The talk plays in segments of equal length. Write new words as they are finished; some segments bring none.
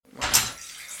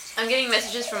I'm getting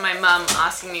messages from my mum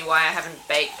asking me why I haven't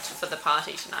baked for the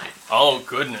party tonight. Oh,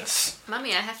 goodness.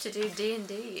 Mummy, I have to do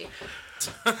D&D.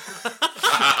 Okay.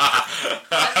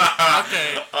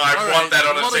 I want that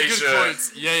on a lot t-shirt. Of good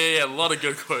quotes. Yeah. A lot of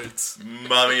good quotes.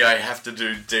 Mummy, I have to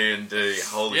do D&D.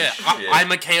 Holy Yeah, shit.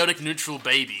 I'm a chaotic neutral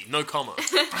baby. No comma.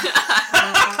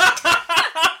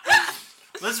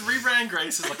 Let's rebrand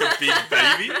Grace as like a big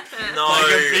baby. No.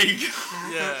 Like a big...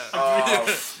 Yeah. Oh,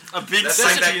 A big That's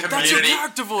like that sentient community- That's your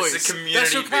character voice. It's a community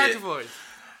That's your character bit. voice.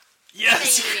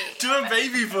 Yes! Baby. Do a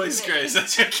baby voice, Grace.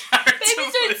 That's your character Babies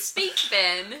don't voice. speak,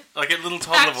 Ben. Like a little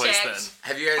toddler Fact voice checked.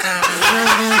 then. have you guys...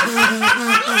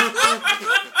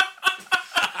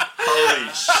 Holy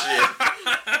shit.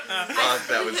 Fuck,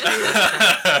 that was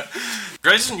good.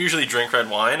 Grace doesn't usually drink red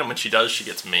wine, and when she does, she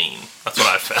gets mean. That's what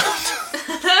I've found.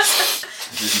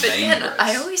 Just But mean, Ben, Grace.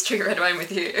 I always drink red wine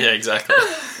with you. Yeah, exactly.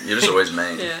 You're just always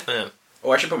mean. Yeah. Yeah. Oh,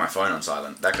 I should put my phone on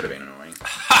silent. That could have been annoying.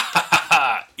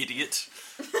 Idiot.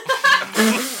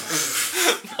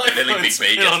 Lily phone's Big B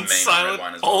been gets on mean silent red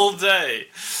wine as well. all day.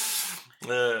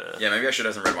 Yeah, maybe I should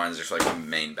have some red wines just so I can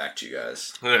mean back to you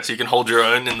guys. Yeah, so you can hold your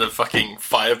own in the fucking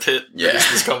fire pit. Yeah. This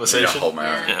I'm gonna conversation. hold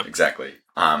my own. Yeah. Exactly.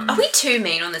 Are we too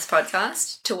mean on this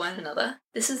podcast to one another?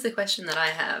 This is the question that I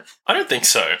have. I don't think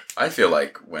so. I feel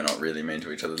like we're not really mean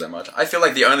to each other that much. I feel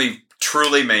like the only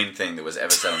truly mean thing that was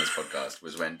ever said on this podcast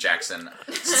was when Jackson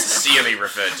sincerely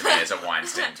referred to me as a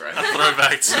Weinstein threat.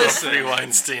 Throwback to the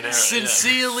pre-Weinstein era.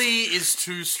 Sincerely is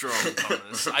too strong,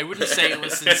 Thomas. I wouldn't say it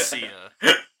was sincere.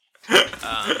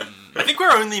 I think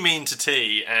we're only mean to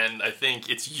T, and I think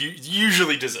it's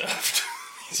usually deserved.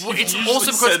 Well, it's Usually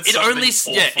also said because it only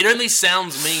something awful. it only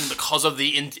sounds mean because of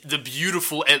the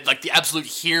beautiful like the absolute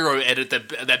hero edit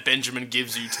that Benjamin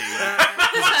gives you to.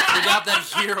 Without that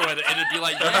hero edit, it'd be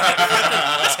like you're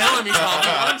telling me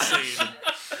Harvey Weinstein.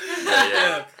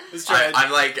 Yeah. It's true.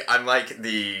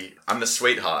 I'm the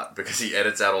sweetheart because he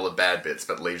edits out all the bad bits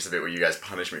but leaves the bit where you guys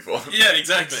punish me for them. Yeah,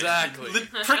 exactly. Exactly.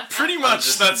 Pretty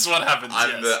much that's what happens.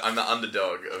 I'm yes. the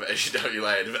underdog of HW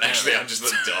Lane, but actually I'm just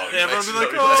the dog. Yeah, of everyone be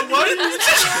like, HW oh, Lane. why did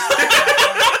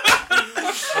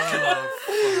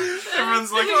you...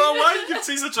 Everyone's like, oh, why do you give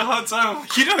T such a hard time? I'm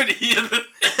like, you don't hear the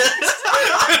things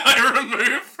I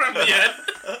remove from the end.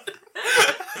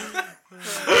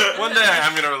 One day I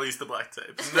am going to release the black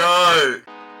tapes. No!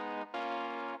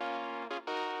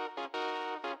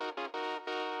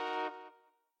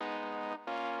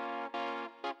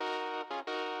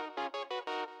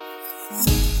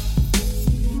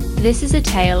 This is a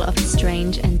tale of a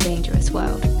strange and dangerous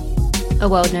world, a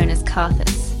world known as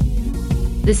Carthus.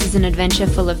 This is an adventure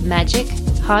full of magic,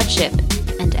 hardship,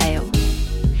 and ale.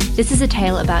 This is a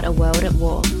tale about a world at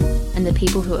war, and the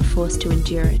people who are forced to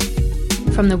endure it.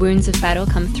 From the wounds of battle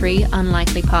come three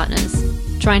unlikely partners,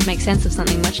 trying to make sense of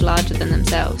something much larger than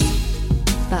themselves.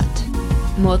 But,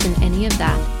 more than any of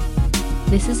that,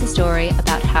 this is a story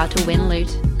about how to win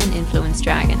loot and influence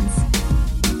dragons.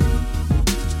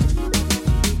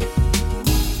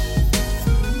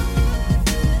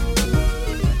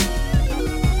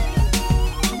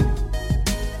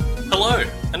 Hello,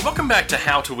 and welcome back to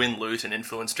How to Win Loot and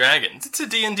Influence Dragons. It's a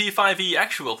D&D 5e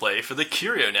actual play for the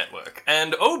Curio Network.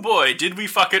 And oh boy, did we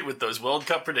fuck it with those World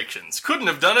Cup predictions. Couldn't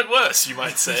have done it worse, you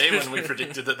might say, when we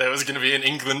predicted that there was going to be an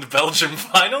England-Belgium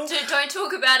final. Don't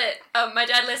talk about it. My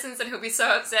dad listens and he'll be so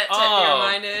upset to Oh, be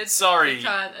reminded. sorry. We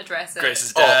can't address it.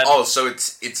 Grace's dad. So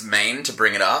it's Maine to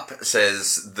bring it up,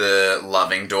 says the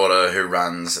loving daughter who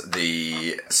runs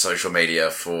the social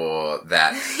media for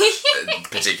that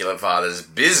particular father's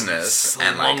business, a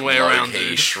and long like way around, low-key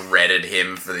dude. shredded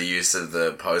him for the use of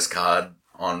the postcard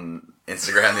on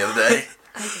Instagram the other day.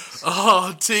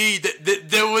 Oh, T,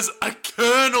 there was a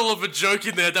kernel of a joke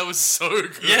in there that was so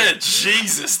good. Yeah,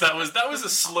 Jesus, that was a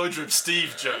slow drip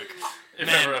Steve joke. If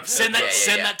ever Man, I've send said that, Yeah,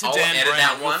 send yeah. that to I'll Dan edit Brown.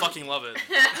 that We'll one. fucking love it.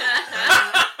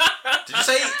 Did you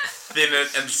say thin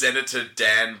it and send it to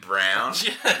Dan Brown?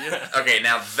 Yeah. Okay,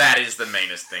 now that is the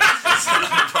meanest thing I've said on the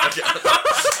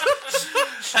podcast.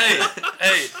 Hey,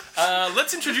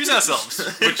 let's introduce ourselves,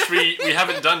 which we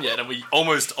haven't done yet, and we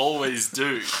almost always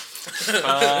do.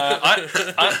 The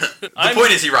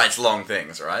point is he writes long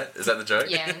things, right? Is that the joke?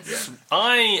 Yes.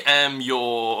 I am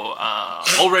your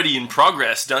already in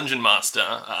progress dungeon master,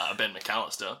 Ben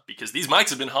McAllister, because these mics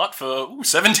have been hot for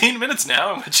 17 minutes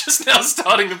now, and we're just now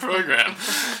starting the program.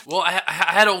 Well, I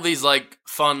had all these, like,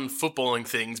 fun footballing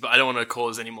things, but I don't want to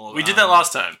cause any more... We did that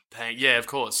last time. pain. Yeah, of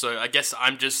course. So I guess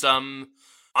I'm just,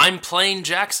 I'm Plain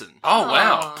Jackson. Oh,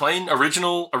 wow. Oh. Plain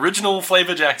original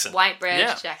flavor Jackson. White bread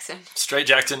Yeah. Jackson. Straight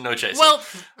Jackson, no chaser. Well,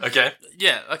 Okay.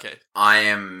 yeah, okay. I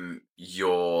am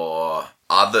your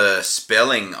other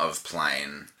spelling of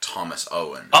plain, Thomas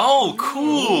Owen. Oh,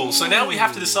 cool. So now we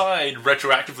have to decide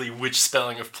retroactively which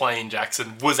spelling of plain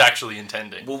Jackson was actually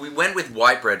intending. Well, we went with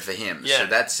white bread for him, Yeah. so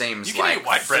that seems You can like eat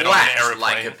white bread on flat, an aeroplane.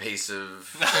 like a piece of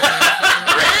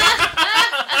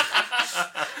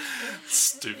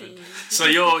Stupid. So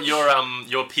your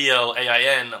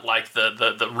PLAIN, like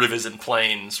the rivers and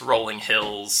plains, rolling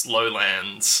hills,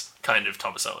 lowlands kind of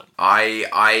Thomas Owen.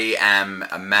 I am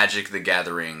a Magic the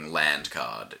Gathering land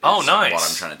card. Oh, is nice. What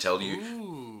I'm trying to tell you.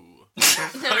 Ooh.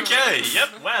 Okay, yep,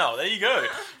 wow, there you go.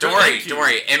 Don't Thank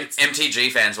worry. you.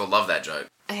 MTG fans will love that joke.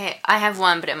 Okay, I have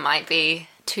one, but it might be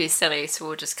too silly, so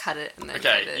we'll just cut it and then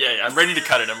Okay, cut it. yeah, I'm ready to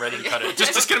cut it.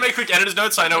 Just gonna make quick editor's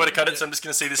notes so I know where to cut it, so I'm just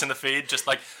gonna see this in the feed, just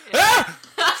like, ah!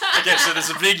 Okay, so there's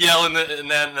a big yell and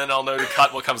then I'll know to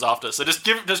cut what comes after. So just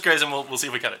Grace and we'll see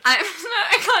if we cut it. I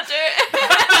can't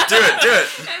do it. Do it.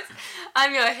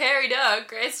 I'm your hairy dog,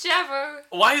 Grace Jaffa.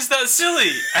 Why is that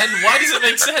silly? And why does it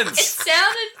make It sense?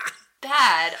 sounded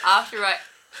bad after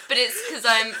but it's because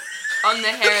I'm on the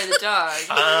hair of the dog.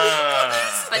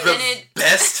 But then The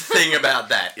best thing about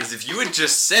that is if you had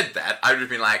just said that, I would have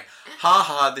been like, ha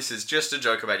ha, this is just a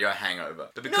joke about your hangover.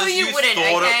 But because No, you wouldn't,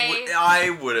 thought okay? it would, I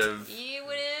would have. You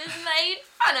would have made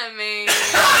fun of me. So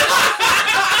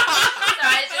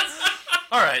I just...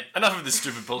 Alright, enough of this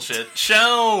stupid bullshit.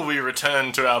 Shall we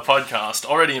return to our podcast,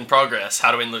 already in progress,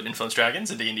 How to Win, Loot, and Influence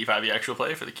Dragons, a D&D 5e actual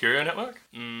play for the Curio Network?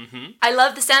 I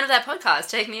love the sound of that podcast.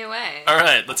 Take me away.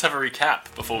 Alright, let's have a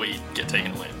recap before we get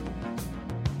taken away.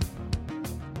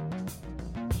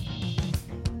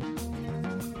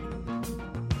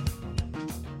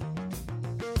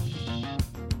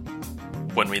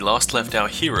 When we last left our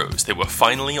heroes, they were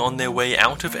finally on their way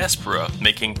out of Espera,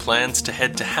 making plans to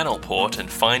head to Hanelport and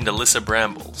find Alyssa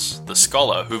Brambles, the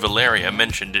scholar who Valeria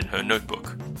mentioned in her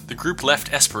notebook. The group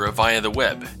left Espera via the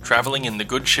web, travelling in the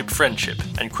good ship Friendship,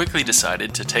 and quickly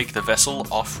decided to take the vessel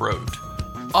off-road.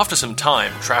 After some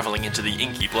time travelling into the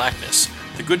inky blackness,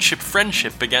 the good ship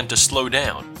Friendship began to slow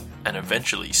down, and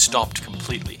eventually stopped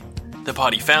completely. The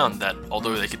party found that,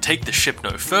 although they could take the ship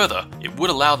no further, it would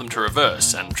allow them to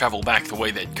reverse and travel back the way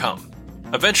they'd come.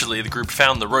 Eventually, the group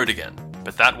found the road again,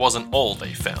 but that wasn't all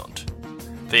they found.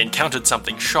 They encountered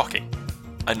something shocking.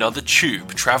 Another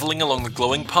tube travelling along the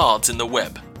glowing paths in the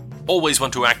web. Always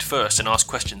want to act first and ask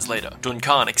questions later.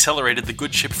 Duncan accelerated the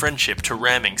good ship Friendship to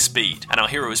ramming speed, and our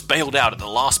heroes bailed out at the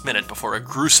last minute before a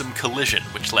gruesome collision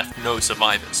which left no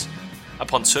survivors.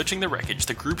 Upon searching the wreckage,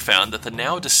 the group found that the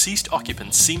now deceased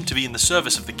occupants seemed to be in the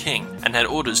service of the king, and had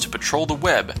orders to patrol the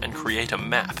web and create a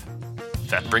map.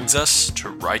 That brings us to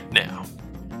right now.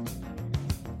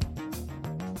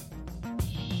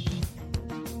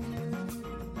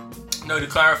 No, to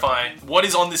clarify, what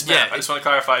is on this map? Yeah, I just want to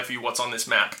clarify for you what's on this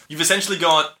map. You've essentially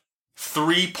got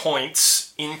 3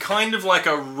 points in kind of like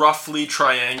a roughly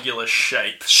triangular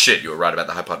shape. Shit, you were right about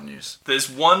the hypotenuse. There's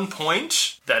 1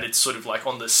 point that it's sort of like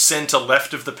on the center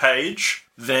left of the page.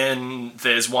 Then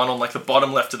there's one on like the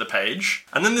bottom left of the page.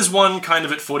 And then there's one kind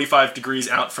of at 45 degrees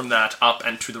out from that, up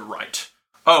and to the right.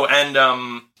 Oh,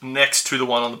 and next to the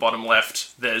one on the bottom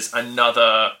left, there's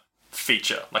another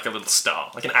feature, like a little star,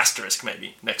 like an asterisk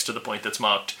maybe, next to the point that's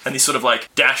marked. And these sort of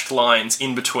like dashed lines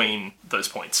in between those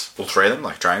points. All 3 of them,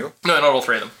 like triangle? No, not all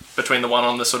 3 of them. Between the one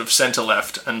on the sort of center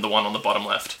left and the one on the bottom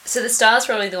left. So the star's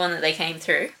probably the one that they came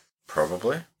through,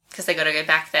 Probably. because they got to go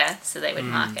back there, so they would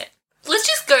mark it. Let's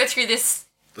just go through this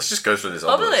Let's just go through this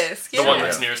obelisk. The one yeah.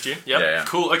 that's nearest you? Yep. Yeah.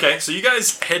 Cool. Okay, so you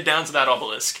guys head down to that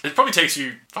obelisk. It probably takes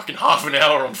you fucking half an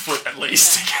hour on foot at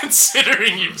least,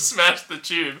 considering you've smashed the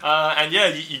tube. And yeah,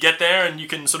 you get there and you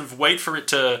can sort of wait for it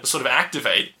to sort of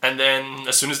activate. And then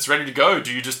as soon as it's ready to go,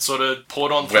 do you just sort of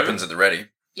pour it on through? Weapons at the ready.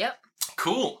 Yep.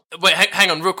 Cool. Wait, hang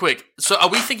on real quick. So are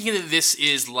we thinking that this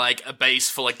is like a base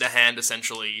for like the hand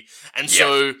essentially? And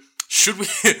so should we...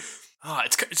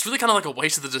 it's really kind of like a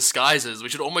waste of the disguises. We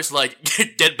should almost like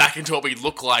get back into what we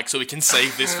look like so we can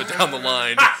save this for down the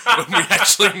line when we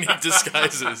actually need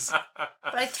disguises.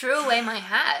 But I threw away my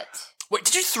hat. Wait,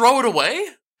 did you throw it away?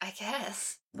 I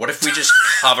guess. What if we just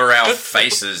cover our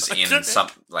faces in some,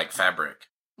 like, fabric?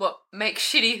 What, make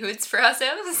shitty hoods for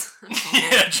ourselves?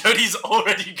 Yeah, Jody's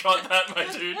already got that, my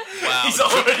dude. Wow, He's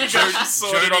already got you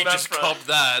sorted Jody on that just front. copped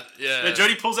that. Yeah. Yeah,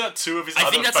 Jody pulls out 2 of his I other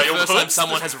think that's the failed first time hoods.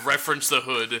 someone has referenced the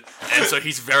hood, and so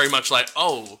he's very much like,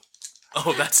 oh,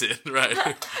 Oh, that's it, right.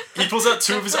 He pulls out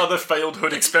 2 of his other failed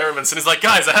hood experiments and is like,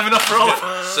 guys, I have enough for all of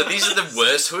us. So these are the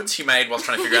worst hoods he made whilst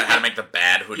trying to figure out how to make the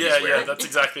bad hood he's Yeah, wearing. that's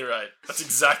exactly right. That's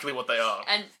exactly what they are.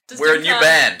 And does We're a new Duncan-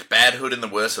 band, Bad Hood and the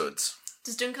Worst Hoods.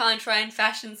 Does Duncan try and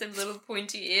fashion some little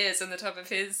pointy ears on the top of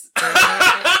his... Well,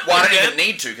 I don't even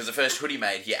need to, because the first hood he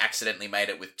made, he accidentally made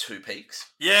it with 2 peaks.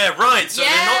 Yeah, right. So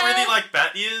they're not Yeah. really like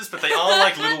bat ears, but they are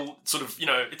like little sort of,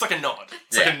 it's like a nod.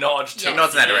 It's like Yeah. a nod to Yeah. He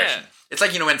nods in that Yeah. direction. It's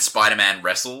like, when Spider-Man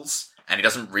wrestles, and he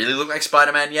doesn't really look like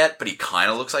Spider-Man yet, but he kind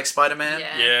of looks like Spider-Man.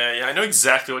 Yeah. Yeah, I know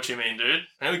exactly what you mean, dude.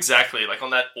 I know exactly, like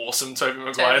on that awesome Tobey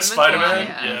Maguire Tobey Spider-Man.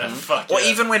 Maguire, Yeah, fuck Or yeah.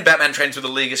 even when Batman trains with the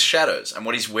League of Shadows, and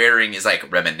what he's wearing is like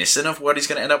reminiscent of what he's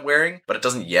going to end up wearing, but it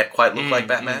doesn't yet quite look like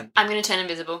Batman. I'm going to turn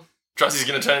invisible. Drowsy's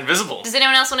gonna turn invisible. Does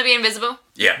anyone else want to be invisible?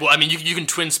 Yeah. Well, I mean, you can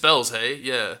twin spells, hey?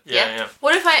 Yeah. Yeah.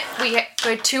 What if we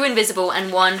go 2 invisible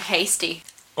and 1 hasty?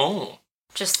 Oh.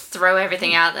 Just throw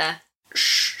everything out there.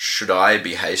 Should I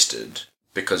be hasted?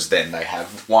 Because then they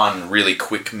have one really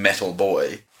quick metal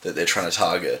boy that they're trying to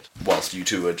target, whilst you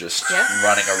two are just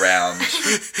running around.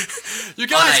 You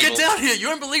guys, Unable. get down here! You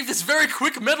won't believe this very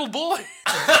quick metal boy!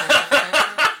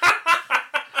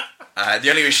 The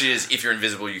only issue is, if you're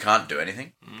invisible, you can't do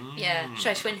anything. Yeah. Should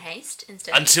I twin haste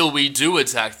instead? Until we do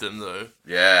attack them, though.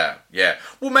 Yeah.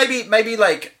 Well, maybe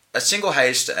like a single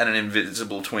haste and an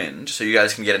invisible twin, so you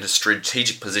guys can get into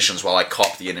strategic positions while I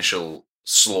cop the initial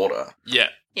slaughter. Yeah.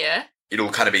 Yeah. It'll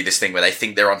kind of be this thing where they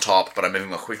think they're on top, but I'm moving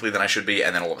more quickly than I should be,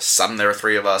 and then all of a sudden there are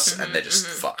 3 of us, and they're just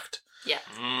fucked. Yeah.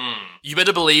 You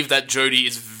better believe that Jody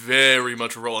is very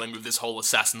much rolling with this whole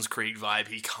Assassin's Creed vibe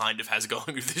he kind of has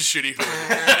going with this shitty hood.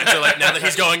 And so, like, now that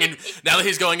he's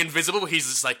going invisible, he's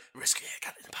just like, risky, I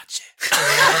got it, punch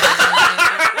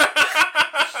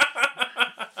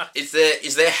it.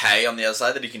 Is there hay on the other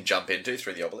side that he can jump into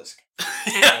through the obelisk?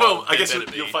 Yeah, well, I They guess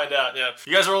better you'll be. find out, yeah.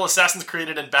 You guys are all Assassin's Creed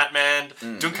and Batman.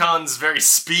 Duncan's very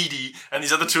speedy, and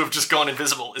these other 2 have just gone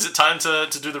invisible. Is it time to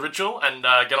do the ritual and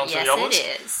get onto Yes, the obelisk?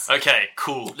 it is. Okay,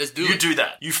 cool. Let's do You it. do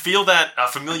that. You feel that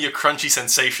familiar crunchy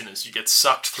sensation as you get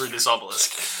sucked through this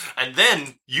obelisk. And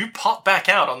then you pop back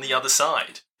out on the other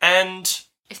side. And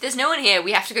If there's no one here,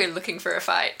 we have to go looking for a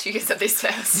fight to use up these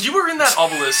spells. you were in that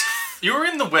obelisk. You were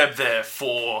in the web there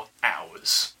for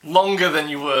hours. Longer than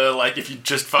you were, like, if you'd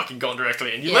just fucking gone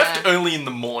directly in. You Yeah. left only in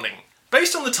the morning.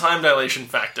 Based on the time dilation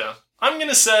factor, I'm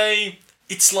gonna say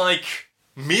it's like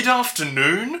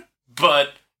mid-afternoon,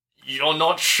 but you're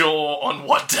not sure on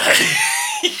what day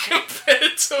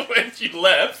compared to when you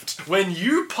left. When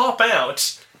you pop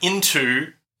out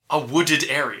into a wooded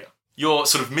area. You're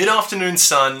sort of mid-afternoon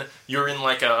sun, you're in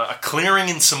like a clearing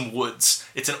in some woods.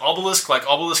 It's an obelisk like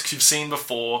obelisks you've seen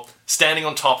before, standing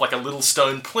on top like a little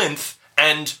stone plinth,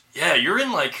 and yeah, you're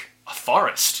in like a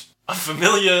forest. A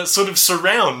familiar sort of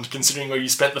surround, considering where you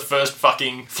spent the first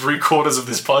fucking 3/4 of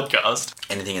this podcast.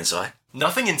 Anything inside?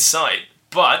 Nothing in sight,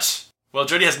 but, well,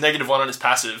 Jody has -1 on his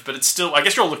passive, but it's still, I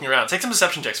guess you're all looking around. Take some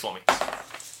perception checks for me.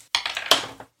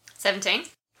 17.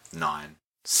 9.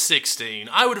 16.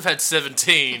 I would have had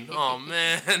 17. Oh,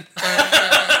 man.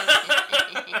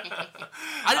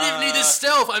 I didn't even need this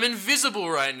stealth. I'm invisible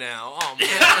right now. Oh, man.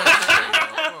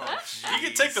 Oh, You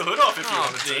can take the hood off if you oh,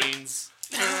 want to. beans.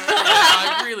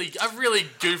 I really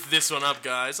goofed this one up,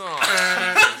 guys. Oh,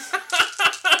 Jesus.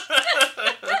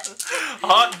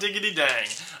 Hot diggity dang.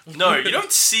 No, you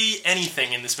don't see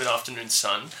anything in this mid-afternoon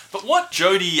sun, but what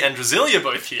Jody and Drasilia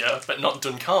both hear, but not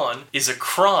Duncan, is a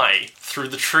cry through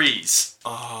the trees.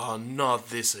 Oh, not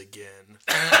this again.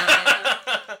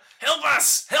 Help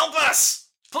us! Help us!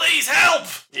 Please help!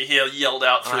 You hear yelled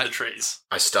out through the trees.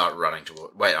 I start running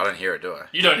toward... Wait, I don't hear it, do I?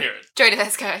 You don't hear it. Jody,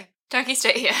 let's go. Don't keep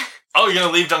straight here. Oh, you're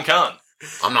gonna leave Duncan.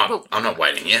 I'm not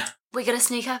waiting here. We're gonna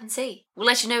sneak up and see. We'll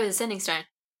let you know with the sending stone.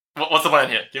 What's the plan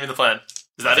here? Give me the plan.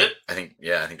 Is that it? I think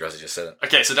Drowsy just said it.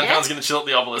 Okay, so Duncan's Yeah. going to chill at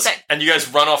the obelisk, Okay. and you guys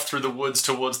run off through the woods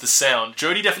towards the sound.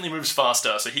 Jody definitely moves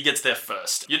faster, so he gets there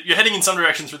first. You're heading in some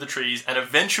direction through the trees, and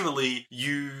eventually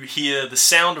you hear the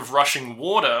sound of rushing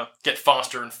water get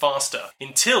faster and faster,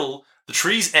 until the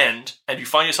trees end, and you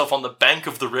find yourself on the bank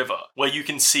of the river, where you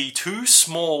can see 2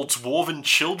 small dwarven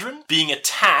children being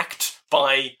attacked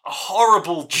by a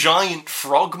horrible giant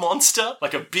frog monster,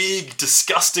 like a big,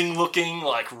 disgusting looking,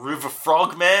 like, river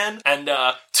frog man, and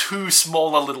 2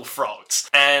 smaller little frogs.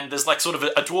 And there's like sort of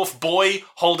a dwarf boy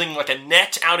holding like a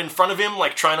net out in front of him,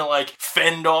 like trying to like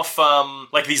fend off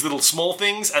like these little small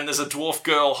things, and there's a dwarf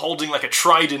girl holding like a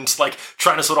trident, like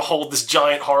trying to sort of hold this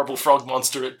giant, horrible frog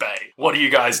monster at bay. What do you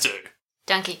guys do?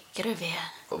 Donkey, get over here.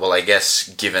 Well, I guess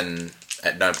given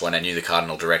at no point I knew the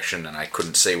cardinal direction and I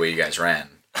couldn't see where you guys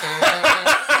ran.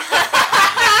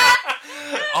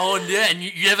 Oh, yeah, and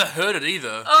you never heard it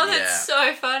either. Oh, that's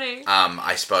so funny.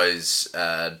 I suppose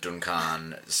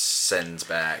Duncan sends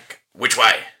back. Which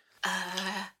way?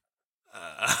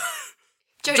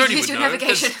 Jody, use would your know,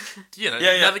 navigation. 'cause, Yeah.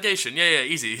 navigation. Yeah,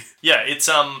 easy. Yeah, it's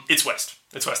west.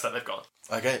 It's west that they've gone.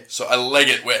 Okay, so I leg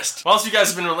it west. Whilst you guys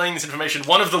have been relaying this information,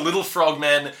 one of the little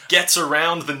frogmen gets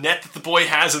around the net that the boy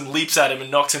has and leaps at him and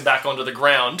knocks him back onto the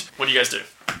ground. What do you guys do?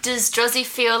 Does Drozzy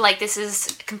feel like this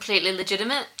is completely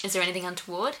legitimate? Is there anything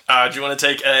untoward? Do you want to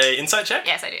take a insight check?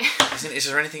 Yes, I do. Is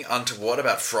there anything untoward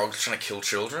about frogs trying to kill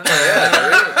children? No.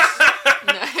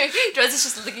 Drozzy's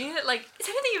just looking at it like, is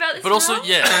anything about this But also, wrong?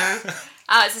 yeah,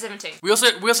 It's a 17. we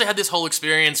also had this whole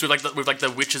experience with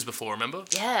the witches before. Remember?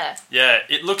 Yeah. Yeah,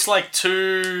 it looks like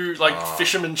two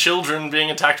fishermen children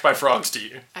being attacked by frogs to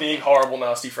you. Big, horrible,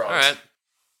 nasty frogs. All right.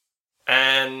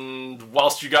 And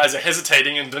whilst you guys are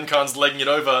hesitating and Duncan's legging it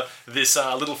over, this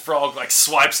little frog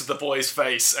swipes at the boy's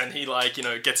face and he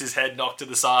gets his head knocked to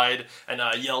the side and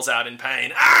yells out in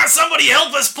pain, somebody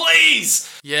help us, please!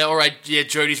 Yeah. All right. Yeah.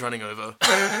 Jody's running over.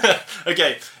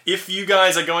 Okay, if you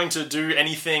guys are going to do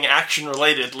anything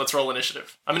action-related, let's roll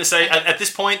initiative. I'm going to say, at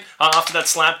this point, after that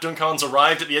slap, Duncan's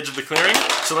arrived at the edge of the clearing,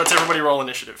 so let's everybody roll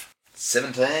initiative.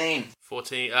 17.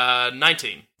 14.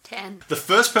 19. 10. The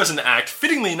first person to act,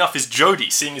 fittingly enough, is Jody,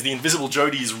 seeing as the invisible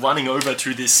Jody is running over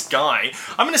to this guy.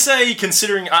 I'm going to say,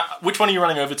 considering... which one are you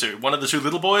running over to? One of the two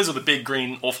little boys or the big,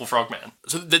 green, awful frogman?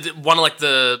 So one of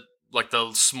the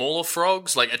smaller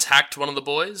frogs attacked one of the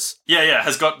boys. Yeah,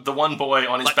 has got the one boy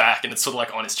on his back and it's sort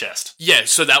of on his chest. Yeah,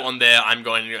 so that one there, I'm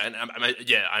going to, and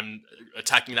I'm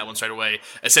attacking that one straight away.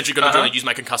 Essentially, going to use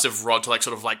my concussive rod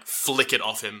to flick it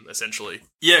off him. Essentially.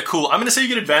 Yeah, cool. I'm going to say you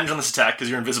get advantage on this attack because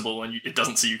you're invisible and it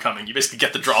doesn't see you coming. You basically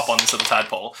get the drop on this little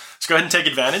tadpole. So go ahead and take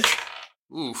advantage.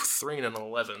 Ooh, 3 and an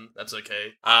 11. That's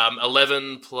okay.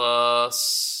 11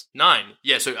 plus 9.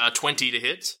 Yeah, so 20 to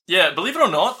hit. Yeah, believe it or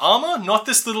not, armor, not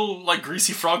this little,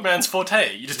 greasy frogman's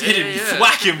forte. You just hit him, you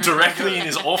thwack him directly in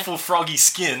his awful froggy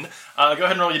skin. Go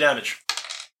ahead and roll your damage.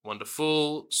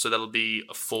 Wonderful. So that'll be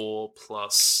a 4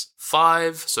 plus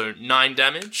 5, so 9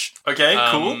 damage. Okay,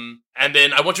 cool. And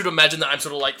then I want you to imagine that I'm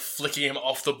sort of flicking him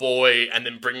off the boy and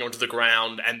then bringing him to the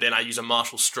ground, and then I use a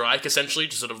martial strike essentially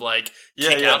to sort of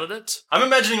kick out at it. I'm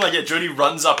imagining Jody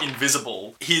runs up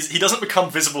invisible. He doesn't become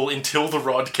visible until the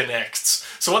rod connects.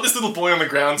 So what this little boy on the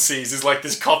ground sees is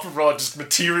this copper rod just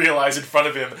materialize in front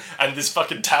of him and this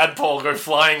fucking tadpole go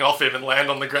flying off him and land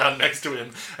on the ground next to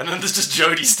him. And then there's just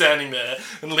Jody standing there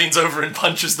and leans over and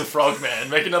punches the frogman.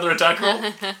 Make another attack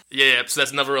roll. Yeah, so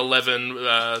that's another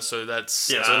 11, so that's...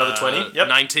 so another 20, yep.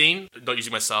 19, not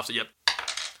using my staff, so yep.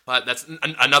 That's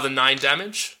another 9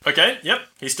 damage. Okay, yep,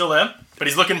 he's still there. But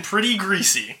he's looking pretty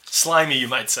greasy. Slimy, you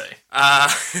might say.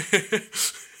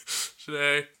 Should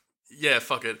I... Yeah,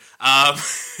 fuck it.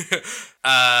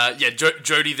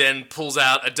 Jody then pulls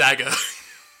out a dagger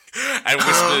and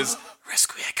whispers,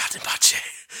 Requiescat in pace,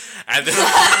 and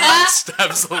then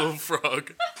stabs the little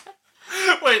frog.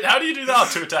 Wait, how do you do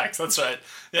that? 2 attacks, that's right.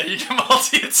 Yeah, you can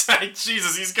multi-attack.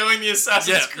 Jesus, he's going the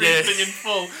Assassin's Creed thing in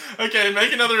full. Okay,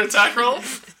 make another attack roll.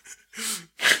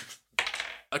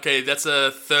 Okay, that's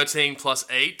a 13 plus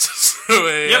 8.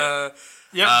 So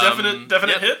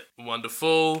definite hit.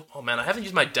 Wonderful. Oh man, I haven't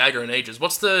used my dagger in ages.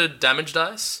 What's the damage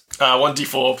dice?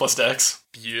 1d4 plus dex.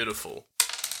 Beautiful.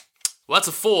 Well, that's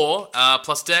a 4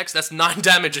 plus dex. That's 9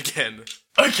 damage again.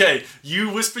 Okay, you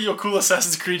whisper your cool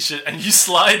Assassin's Creed shit and you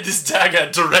slide this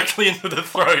dagger directly into the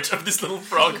throat of this little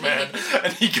frogman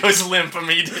and he goes limp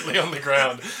immediately on the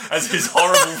ground as his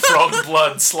horrible frog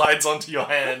blood slides onto your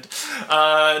hand.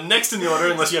 Next in the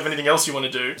order, unless you have anything else you want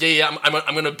to do. Yeah,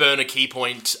 I'm going to burn a key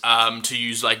point to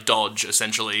use dodge,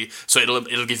 essentially. So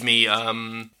it'll give me... I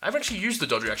haven't actually used the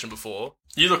dodge reaction before.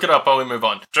 You look it up while we move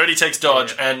on. Jody takes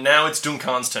dodge, and now it's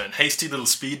Duncan's turn. Hasty little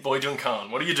speed boy Duncan.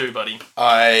 What do you do, buddy?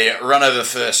 I run over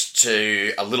first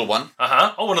to a little one.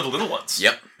 Oh, one of the little ones.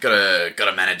 Yep.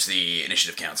 Gotta manage the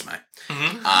initiative counts, mate.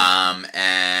 Mm-hmm.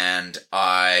 And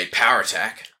I power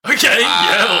attack. Okay,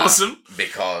 awesome.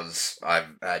 Because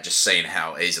I've just seen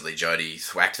how easily Jody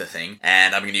thwacked the thing,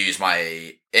 and I'm going to use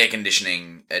my air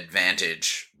conditioning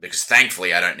advantage, because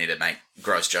thankfully I don't need to make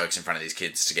gross jokes in front of these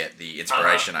kids to get the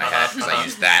inspiration I had, because I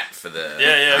used that for the...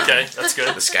 okay, that's good.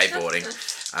 The skateboarding.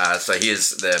 So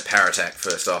here's the power attack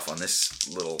first off on this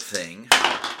little thing.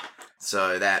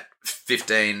 So that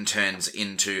 15 turns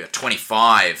into a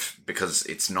 25 because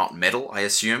it's not metal, I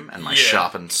assume, and my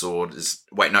sharpened sword is...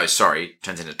 Wait, no, sorry,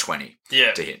 turns into 20 to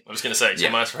hit. I was going to say,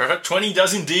 20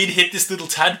 does indeed hit this little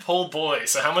tadpole boy.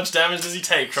 So how much damage does he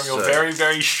take from your very,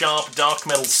 very sharp dark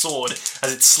metal sword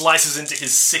as it slices into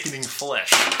his sickening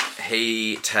flesh?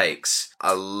 He takes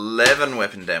 11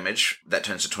 weapon damage. That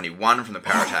turns to 21 from the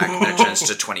power attack, and it turns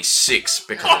to 26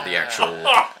 because of the actual...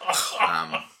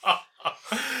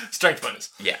 Strength bonus.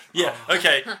 Yeah. Yeah,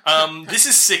 okay. This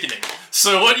is sickening.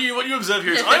 So what you observe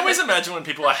here is, I always imagine when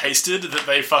people are hasted that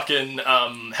they fucking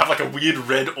have like a weird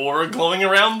red aura glowing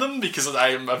around them because I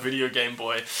am a video game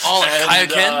boy. Oh, like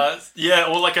Kaioken? Yeah,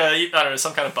 or like I don't know,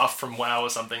 some kind of buff from WoW or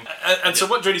something. And so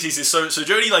what Jody sees is, so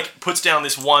Jody like puts down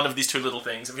this one of these two little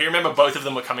things. If you remember, both of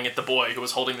them were coming at the boy who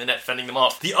was holding the net, fending them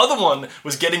off. The other one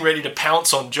was getting ready to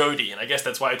pounce on Jody, and I guess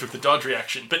that's why I took the dodge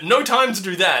reaction. But no time to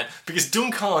do that, because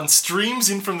Duncan streams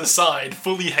in from the side,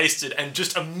 fully hasted, and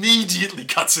just immediately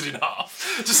cuts it in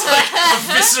half. Just like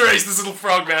eviscerates this little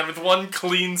frogman with one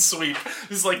clean sweep.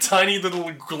 This like tiny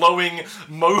little glowing,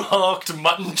 mohawked,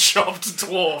 mutton-chopped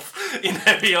dwarf in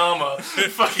heavy armor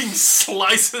fucking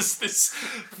slices this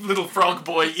little frog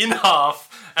boy in half.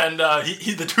 And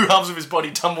the two halves of his body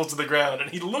tumble to the ground,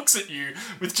 and he looks at you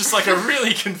with just like a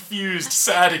really confused,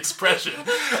 sad expression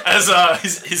as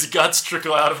his guts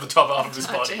trickle out of the top half of his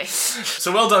body.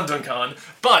 So well done, Duncan.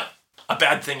 But a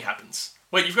bad thing happens.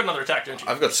 Wait, you've got another attack, don't you?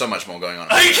 I've got so much more going on.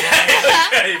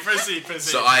 Okay, proceed.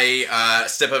 So I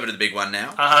step over to the big one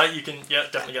now. You can,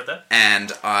 definitely get that.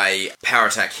 And I power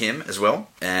attack him as well.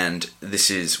 And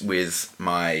this is with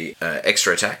my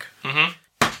extra attack. Mm-hmm.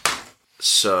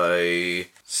 So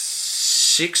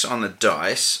 6 on the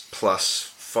dice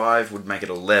plus 5 would make it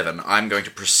 11. I'm going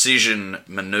to precision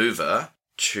maneuver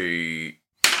to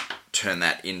turn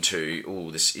that into...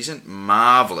 Ooh, this isn't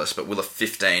marvellous, but will a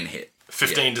 15 hit?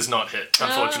 15 does not hit,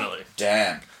 unfortunately.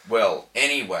 Damn. Well,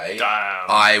 anyway,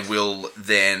 I will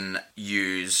then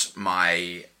use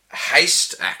my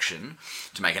haste action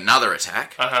to make another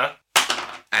attack. Uh-huh.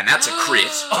 And that's a crit.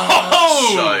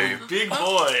 Oh! So, big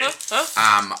boy.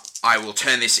 I will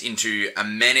turn this into a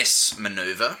menace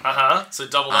maneuver. So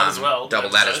double that as well. Double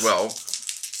that as well.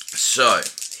 So,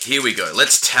 here we go.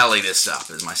 Let's tally this up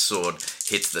as my sword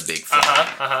hits the big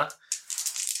frog.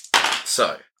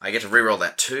 So, I get to reroll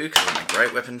that 2 because of my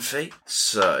great weapon feat.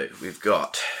 So, we've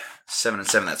got 7 and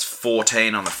 7. That's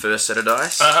 14 on the first set of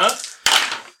dice.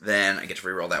 Then I get to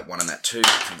reroll that 1 and that 2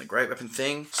 from the great weapon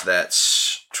thing. So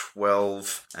that's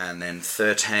 12 and then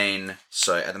 13.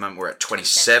 So at the moment we're at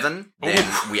 27. Then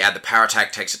we add the power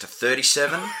attack, takes it to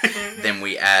 37. Then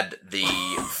we add the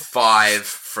 5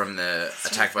 from the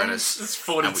attack bonus. It's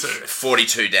 42.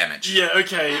 42 damage. Yeah,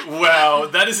 okay. Wow,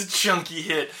 that is a chunky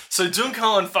hit. So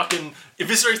Duncan fucking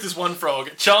eviscerates this one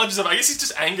frog, charges up. I guess he's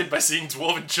just angered by seeing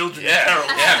dwarven children in peril.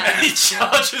 Yeah. And he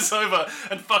charges over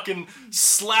and fucking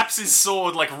slaps his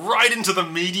sword like right into the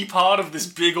meaty part of this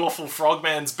big awful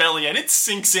frogman's belly, and it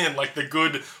sinks in like the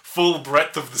good full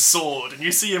breadth of the sword, and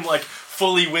you see him like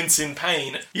fully wince in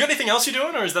pain. You got anything else you're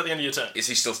doing, or is that the end of your turn? Is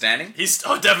he still standing? He's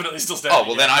definitely still standing. Oh,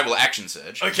 well then I will action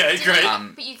surge. Okay, great.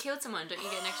 But you killed someone, don't you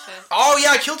get an extra... Oh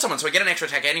yeah, I killed someone, so I get an extra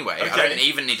attack anyway. Okay. I don't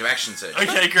even need to action surge.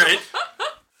 Okay, great.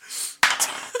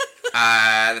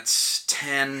 That's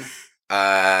 10.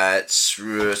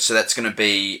 So that's going to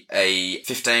be a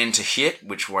 15 to hit,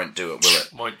 which won't do it, will it?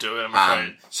 Won't do it, I'm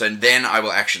afraid. So then I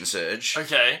will action surge.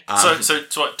 Okay. So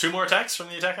what, 2 more attacks from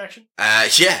the attack action?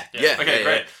 Yeah. Okay,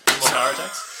 great. 2 more power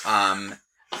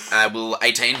attacks? Will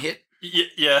 18 hit?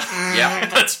 Yeah. Yeah.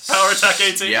 That's power attack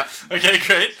 18? Yep. Okay,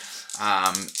 great.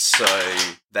 So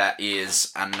that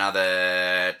is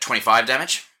another 25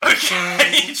 damage.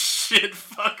 Okay, shit,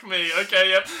 fuck me.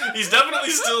 Okay, yep. He's definitely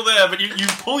still there, but you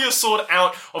pull your sword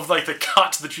out of, like, the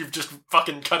cut that you've just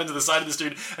fucking cut into the side of this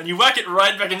dude, and you whack it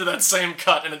right back into that same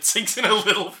cut, and it sinks in a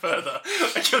little further.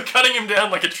 Like you're cutting him down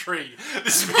like a tree.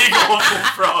 This big, awful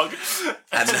frog.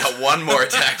 And now one more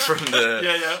attack from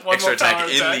the one extra more attack power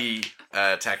in the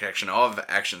attack action of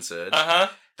action surge.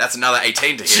 That's another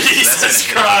 18 to hit. Jesus so that's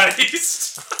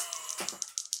Christ.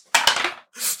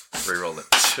 Reroll it.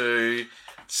 2,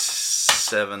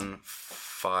 7,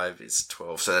 5 is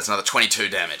 12. So that's another 22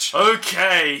 damage.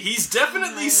 Okay, he's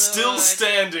definitely still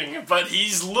standing, but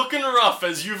he's looking rough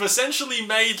as you've essentially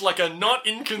made like a not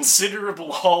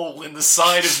inconsiderable hole in the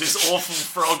side of this awful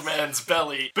frogman's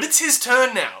belly. But it's his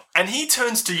turn now, and he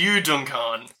turns to you,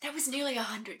 Duncan. That was nearly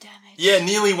 100 damage. Yeah,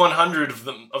 nearly 100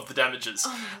 of the damages.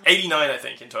 89, I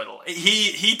think, in total.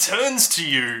 He turns to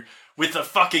you with a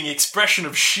fucking expression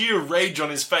of sheer rage on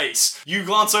his face. You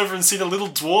glance over and see the little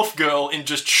dwarf girl in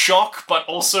just shock, but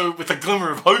also with a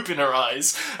glimmer of hope in her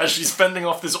eyes as she's fending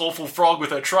off this awful frog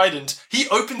with her trident. He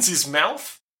opens his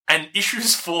mouth and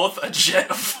issues forth a jet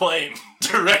of flame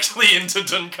directly into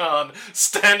Duncan,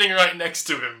 standing right next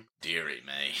to him. Dearie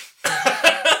me.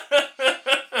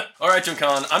 Alright,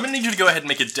 Duncan, I'm gonna need you to go ahead and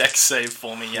make a dex save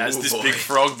for me as Ooh, this boy. big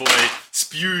frog boy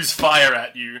spews fire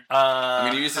at you. I'm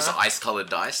going to use this ice-coloured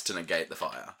dice to negate the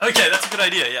fire. Okay, that's a good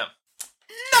idea, yeah.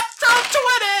 Natural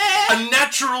 20! A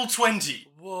natural 20.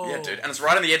 Whoa. Yeah, dude. And it's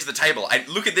right on the edge of the table.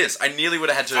 Look at this. I nearly would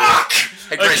have had to... Fuck!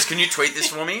 Hey, Grace, can you tweet this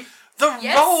for me? The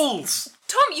Yes. rolls!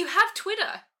 Tom, you have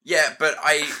Twitter. Yeah, but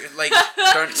I,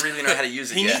 don't really know how to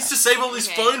use it He yet. needs to save all his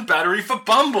Okay. phone battery for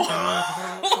Bumble.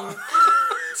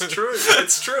 It's true.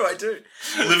 It's true, I do.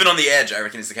 Living on the edge, I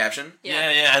reckon, is the caption.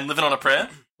 Yeah, and living on a prayer.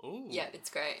 Ooh. Yeah, it's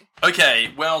great.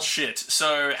 Okay, well, shit.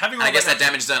 So, having And I guess that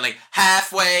damage is only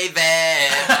halfway there.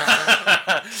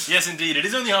 Yes, indeed. It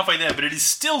is only halfway there, but it is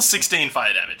still 16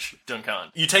 fire damage,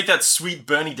 Duncan. You take that sweet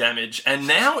Bernie damage, and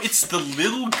now it's the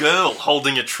little girl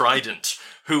holding a trident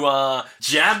who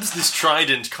jabs this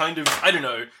trident kind of, I don't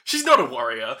know, she's not a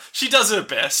warrior. She does her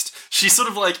best. She sort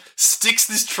of like sticks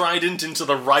this trident into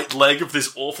the right leg of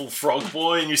this awful frog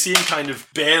boy, and you see him kind of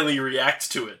barely react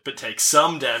to it, but takes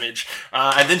some damage.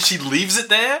 And then she leaves it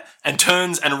there and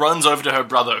turns and runs over to her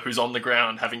brother, who's on the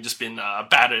ground, having just been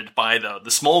battered by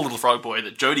the small little frog boy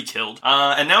that Jody killed.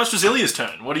 And now it's Drasilia's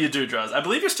turn. What do you do, Draz? I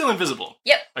believe you're still invisible.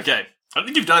 Yep. Okay. I don't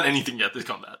think you've done anything yet this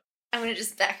combat. I'm gonna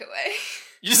just back away.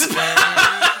 You just...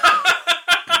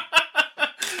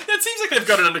 It seems like they've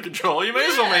got it under control. You may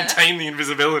as well Yeah. maintain the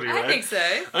invisibility, right? I think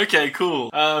so. Okay, cool.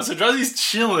 So Druzzy's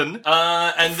chilling,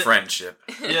 and Friendship.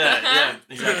 yeah,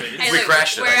 exactly. Hey, We look,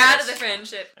 crashed it, We're I out guess. of the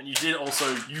friendship. And you did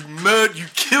also, you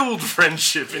killed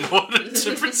friendship in order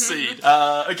to proceed.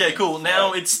 Okay, cool.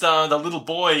 Now it's the little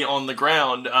boy on the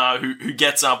ground who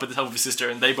gets up with the help of his sister,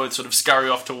 and they both sort of scurry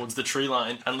off towards the tree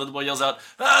line. And the little boy yells out,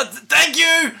 "Thank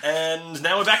you!" And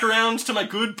now we're back around to my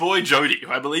good boy Jody,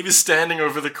 who I believe is standing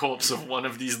over the corpse of one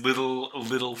of these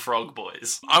little frog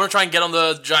boys. I'm gonna try and get on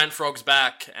the giant frog's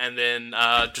back and then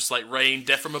just like rain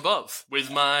death from above with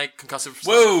my concussive.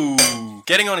 Whoa!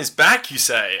 Getting on his back, you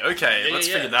say? Okay, Yeah, let's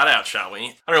yeah. figure that out, shall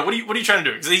we? I don't know. What are you trying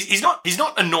to do? Because he's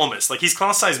not enormous. Like he's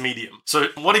class size medium. So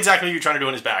what exactly are you trying to do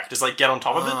on his back? Just like get on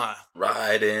top of it?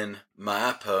 Ride in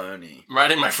my pony.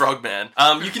 Right in my frog man.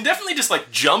 You can definitely just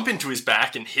like jump into his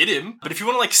back and hit him. But if you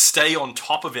want to like stay on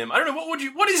top of him, I don't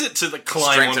know. What is it to like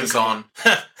climb Strength onto and someone?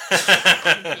 con.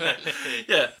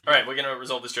 Yeah. All right, we're gonna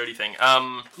resolve this Jody thing.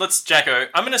 Let's Jacko.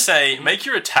 I'm gonna say make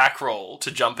your attack roll to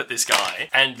jump at this guy,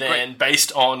 and then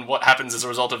based on what happens as a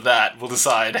result of that, we'll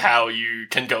decide how you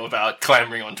can go about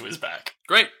clambering onto his back.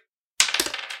 Great.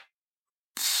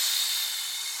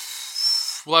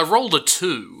 Well, I rolled a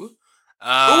 2.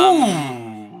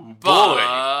 Ooh, boy.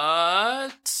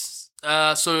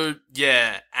 But so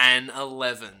yeah, an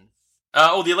 11.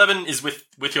 The 11 is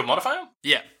with your modifier.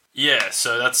 Yeah. Yeah,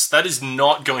 so that is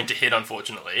not going to hit,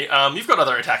 unfortunately. You've got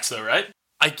other attacks though, right?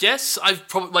 I guess I've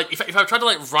probably, like, if I tried to,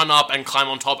 like, run up and climb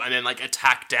on top and then, like,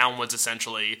 attack downwards,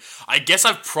 essentially, I guess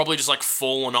I've probably just, like,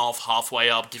 fallen off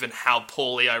halfway up, given how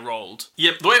poorly I rolled.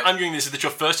 Yep, the way I'm doing this is that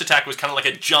your first attack was kind of like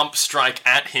a jump strike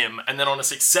at him, and then on a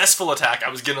successful attack, I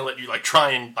was gonna let you, like,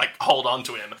 try and, like, hold on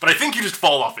to him. But I think you just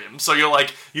fall off him, so you're,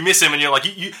 like, you miss him, and you're, like,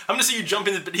 I'm gonna say you jump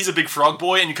in, but he's a big frog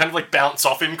boy, and you kind of, like, bounce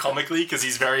off him comically, because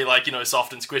he's very, like, you know,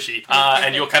 soft and squishy.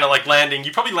 And you're kind of, like, landing,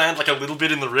 you probably land, like, a little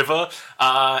bit in the river,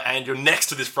 and you're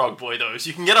next to this frog boy, though, so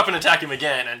you can get up and attack him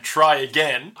again, and try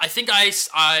again. I think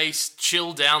I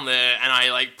chill down there and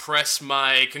I, like, press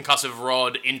my concussive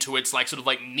rod into its, like, sort of,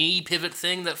 like, knee pivot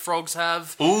thing that frogs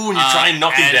have. Ooh, and you try and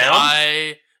knock him and down?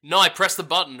 I press the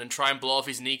button and try and blow off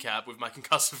his kneecap with my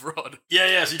concussive rod.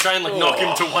 Yeah, so you try and, like, knock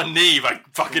him to one knee by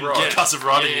fucking concussive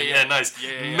rodding him. Yeah, nice.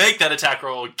 Yeah. Make that attack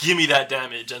roll, give me that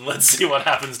damage, and let's see what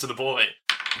happens to the boy.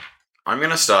 I'm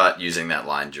going to start using that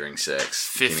line during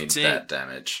sex. Give me 15. that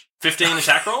damage. 15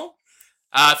 attack roll?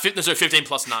 15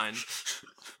 plus 9.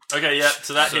 Okay, yeah,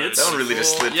 so that hits. That one really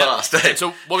just slid Yep. past, eh?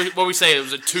 So what we say, it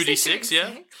was a 2d6, yeah?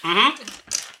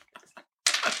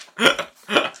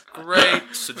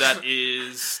 Great. So that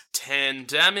is 10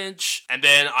 damage. And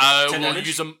then I 10 will damage?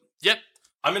 use them. Yep.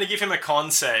 I'm going to give him a con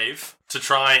save to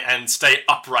try and stay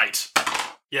upright.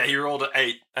 Yeah, he rolled an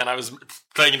 8, and I was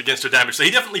playing it against her damage. So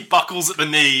he definitely buckles at the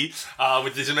knee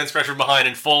with this immense pressure behind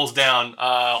and falls down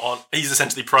he's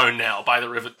essentially prone now by the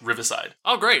riverside.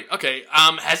 Oh, great. Okay.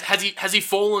 Has he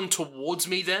fallen towards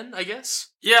me then, I guess?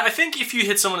 Yeah, I think if you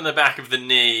hit someone in the back of the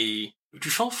knee, would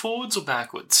you fall forwards or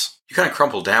backwards? You kind of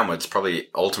crumple downwards, probably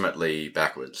ultimately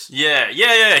backwards. Yeah.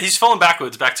 He's falling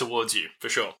backwards back towards you, for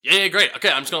sure. Yeah, great. Okay,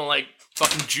 I'm just gonna like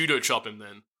fucking judo chop him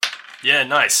then. Yeah,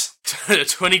 nice.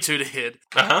 22 to hit.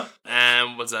 Uh-huh.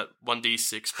 And what's that?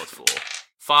 1d6 plus 4.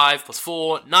 5 plus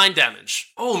 4, 9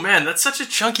 damage. Oh man, that's such a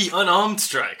chunky unarmed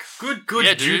strike. Good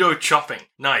Yeah, dude. judo chopping.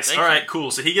 Nice. Thank Alright, you. cool.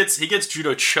 So he gets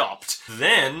judo chopped.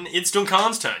 Then it's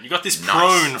Duncan's turn. You got this Nice.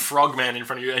 prone frogman in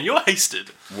front of you, and you're hasted.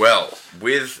 Well,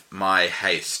 with my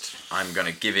haste, I'm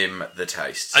going to give him the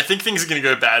taste. I think things are gonna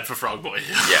go bad for Frogboy.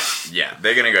 Yeah,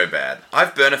 they're going to go bad.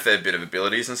 I've burned a fair bit of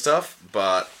abilities and stuff,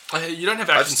 but You don't have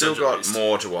I've action still surge, at got least.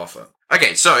 more to offer.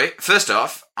 Okay, so first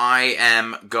off, I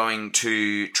am going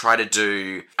to try to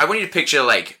do. I want you to picture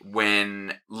like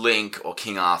when Link or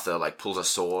King Arthur like pulls a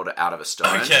sword out of a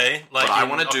stone. Okay, like but I in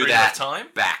want to do Ocarina that of Time?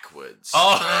 backwards.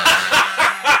 Oh.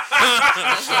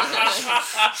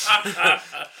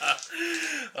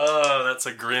 Oh, that's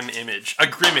a grim image. A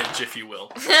grimmage, if you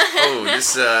will. Oh,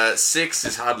 this 6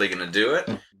 is hardly going to do it,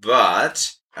 but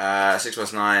 6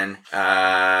 plus 9,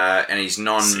 and he's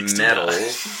non-metal.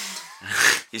 69.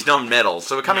 He's non-metal,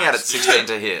 so we're coming out at 16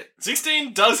 to hit.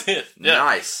 16 does hit. Yeah.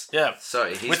 Nice. Yeah. So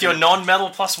he's With your gonna-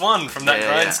 non-metal +1 from that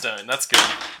Yeah. grindstone. That's good.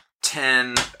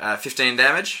 10, 15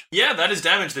 damage. Yeah, that is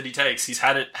damage that he takes. He's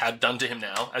had done to him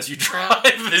now as you drive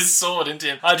this sword into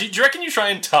him. Do you reckon you try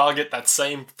and target that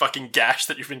same fucking gash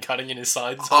that you've been cutting in his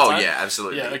side this whole Oh time? yeah,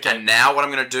 absolutely. Yeah, okay. And now what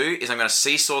I'm going to do is I'm going to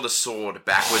seesaw the sword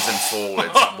backwards and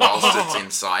forwards whilst it's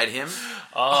inside him.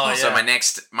 Oh, yeah. So my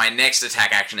next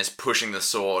attack action is pushing the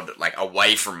sword like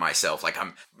away from myself. Like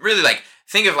I'm really like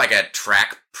think of like a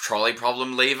track trolley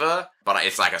problem lever, but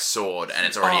it's like a sword and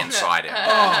it's already inside him.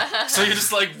 So you're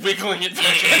just like wiggling it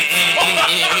back.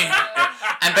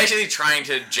 I'm basically trying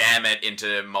to jam it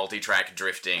into multi-track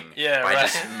drifting Yeah, by right.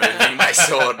 just moving my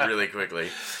sword really quickly.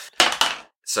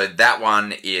 So that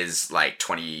one is like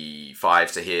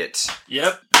 25 to hit.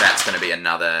 Yep. That's going to be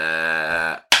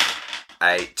another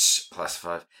 8 plus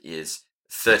 5 is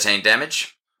 13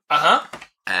 damage. Uh-huh.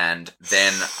 And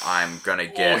then I'm going to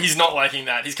Oh, get... he's not liking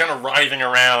that. He's kind of writhing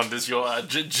around as you're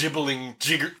jiggling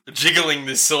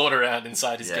this sword around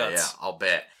inside his yeah, guts. I'll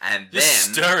bet. And You're then...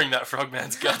 stirring that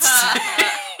frogman's guts.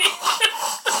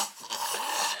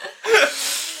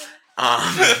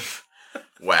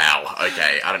 Wow,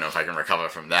 okay. I don't know if I can recover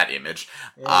from that image.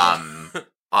 Fuck.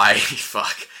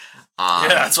 Yeah,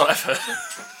 that's what I've heard.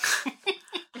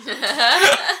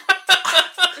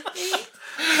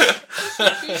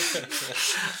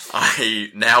 I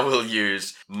now will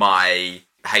use my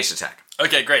haste attack.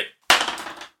 Okay, great.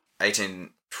 18,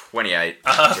 28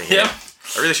 Uh-huh, to hit. yep.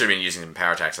 I really should have been using some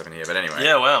power attacks up in here, but anyway.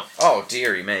 Yeah, wow. Oh,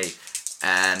 dearie me.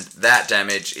 And that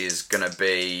damage is going to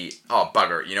be... Oh,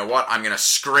 bugger. You know what? I'm going to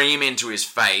scream into his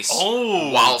face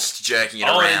whilst jerking it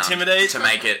around intimidate? to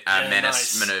make it a Yeah,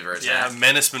 menace nice. maneuver attack. Yeah,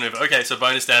 menace maneuver. Okay, so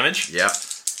bonus damage. Yep.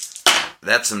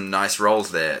 That's some nice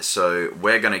rolls there. So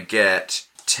we're going to get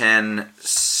 10,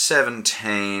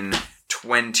 17,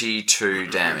 22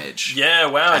 damage. Yeah,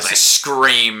 wow. As I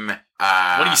scream...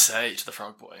 What do you say to the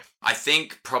frog boy? I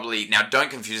think probably... Now, don't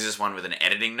confuse this one with an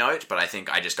editing note, but I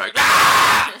think I just go...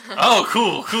 "Ah!" Oh,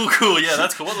 cool. Yeah,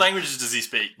 that's cool. What languages does he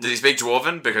speak? Does he speak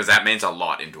Dwarven? Because that means a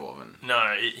lot in Dwarven.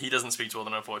 No, he doesn't speak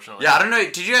Dwarven, unfortunately. Yeah, I don't know.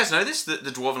 Did you guys know this? The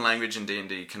Dwarven language in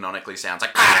D&D canonically sounds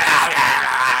like...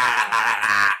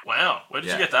 Wow, where did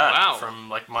Yeah. you get that? Wow. From,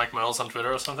 like, Mike Merles on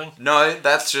Twitter or something? No,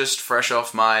 that's just fresh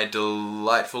off my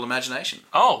delightful imagination.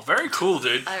 Oh, very cool,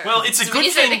 dude. I don't Well, know. it's a So when good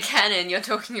you say thing... the canon, you're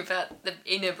talking about the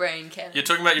inner brain canon. You're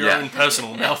talking about your Yeah. own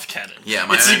personal mouth cannon. Yeah,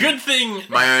 my It's own- a good thing...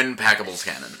 My own Packables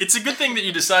cannon. It's a good thing that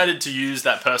you decided to use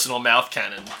that personal mouth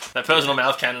cannon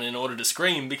in order to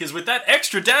scream, because with that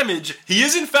extra damage, he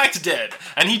is in fact dead.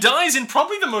 And he dies in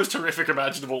probably the most horrific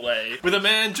imaginable way, with a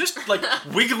man just, like,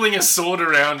 wiggling a sword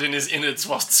around in his innards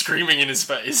whilst screaming in his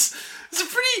face. It's a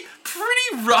pretty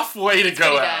rough way to go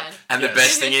Pretty out. bad. And Yes. the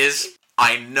best thing is,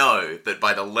 I know that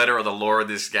by the letter of the lore of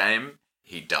this game,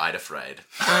 he died afraid.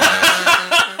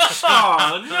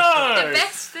 Oh, no! The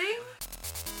best thing?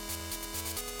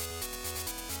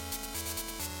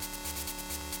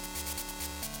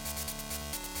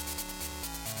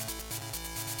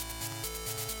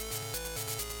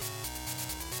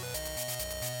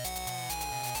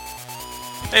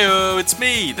 Heyo, it's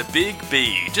me, the Big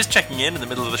B. Just checking in the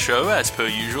middle of the show, as per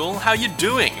usual. How you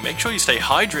doing? Make sure you stay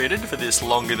hydrated for this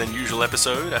longer than usual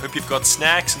episode. I hope you've got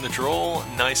snacks in the drawer,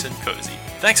 nice and cozy.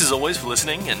 Thanks as always for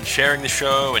listening and sharing the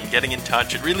show and getting in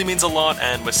touch. It really means a lot,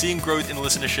 and we're seeing growth in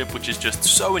listenership, which is just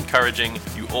so encouraging.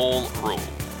 You all rule.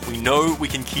 we know we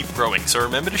can keep growing. So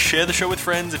remember to share the show with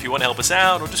friends if you want to help us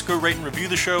out, or just go rate and review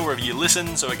the show wherever you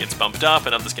listen so it gets bumped up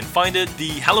and others can find it. The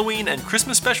Halloween and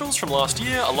Christmas specials from last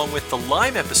year, along with the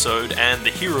Lime episode and the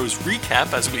Heroes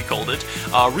Recap, as we called it,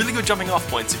 are really good jumping off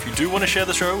points if you do want to share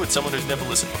the show with someone who's never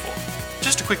listened before.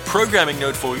 Just a quick programming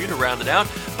note for you to round it out.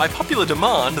 By popular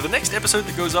demand, the next episode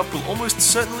that goes up will almost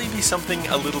certainly be something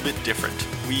a little bit different.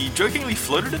 We jokingly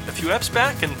floated it a few apps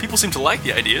back, and people seem to like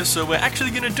the idea, so we're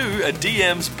actually going to do a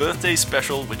DM's birthday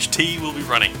special, which T will be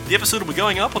running. The episode will be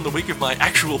going up on the week of my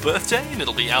actual birthday, and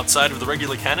it'll be outside of the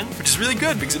regular canon, which is really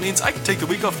good because it means I can take the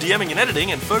week off DMing and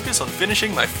editing and focus on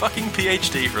finishing my fucking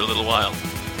PhD for a little while.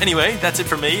 Anyway, that's it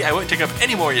from me. I won't take up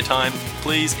any more of your time.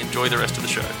 Please enjoy the rest of the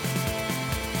show.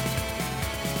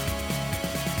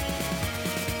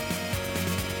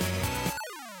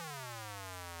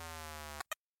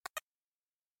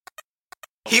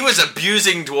 He was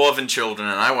abusing dwarven children,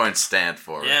 and I won't stand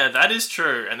for it. Yeah, that is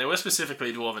true, and they were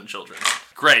specifically dwarven children.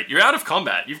 Great, you're out of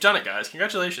combat. You've done it, guys.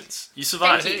 Congratulations. You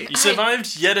survived. Thank you. You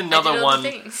survived yet another all the one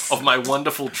things. of my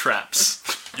wonderful traps.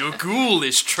 Your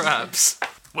ghoulish traps.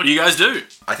 What do you guys do?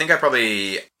 I think I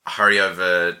probably hurry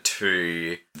over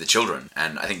to the children,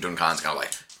 and I think Duncan's kind of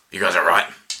like, you guys all right?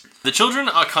 The children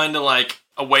are kind of like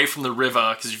away from the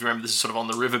river, because if you remember, this is sort of on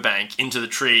the riverbank, into the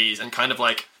trees, and kind of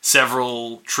like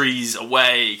several trees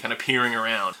away, kind of peering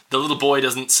around. The little boy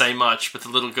doesn't say much, but the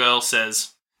little girl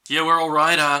says, yeah, we're all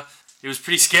right. It was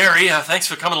pretty scary. Thanks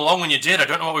for coming along when you did. I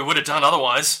don't know what we would have done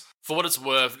otherwise. For what it's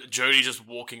worth, Jodie just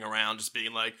walking around, just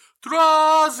being like,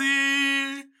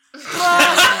 Drazi!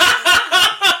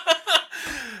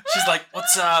 She's like,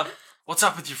 what's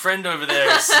up with your friend over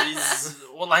there?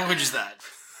 What language is that?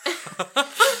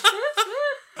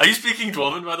 Are you speaking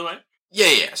Dwarven, by the way?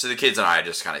 Yeah. So the kids and I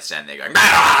just kind of stand there going,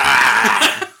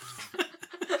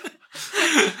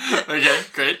 Okay,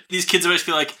 great. These kids are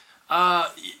basically like,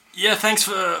 yeah, thanks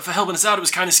for helping us out. It was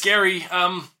kind of scary.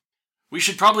 We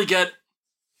should probably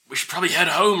head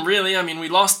home, really. I mean, we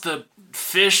lost the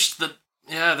fish.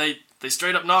 They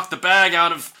straight up knocked the bag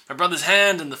out of my brother's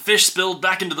hand, and the fish spilled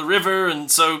back into the river, and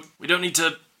so we don't need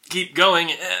to keep going.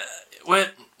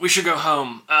 We should go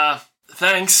home.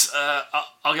 Thanks.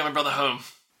 I'll get my brother home.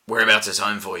 Whereabouts is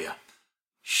home for you?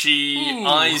 She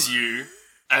eyes you,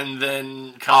 and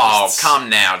then Oh, casts... come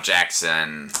now,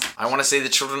 Jackson. I want to see the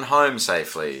children home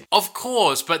safely. Of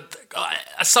course, but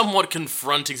a somewhat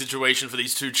confronting situation for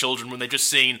these two children when they've just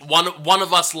seen one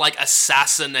of us like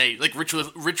assassinate, like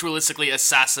ritualistically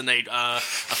assassinate a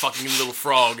fucking little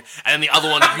frog, and the other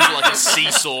one use it like a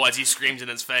seesaw as he screams in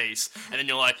his face, and then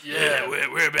you're like, yeah,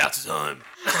 whereabouts is home?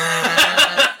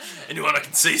 Anyone I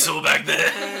can seesaw back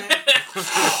there?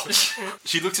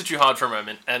 She looks at you hard for a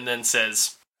moment, and then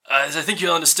says, as I think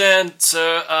you'll understand,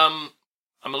 sir, I'm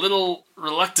a little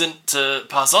reluctant to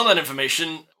pass on that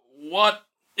information. What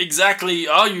exactly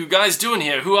are you guys doing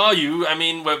here? Who are you? I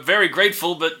mean, we're very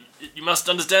grateful, but you must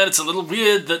understand it's a little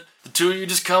weird that the two of you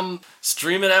just come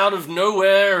streaming out of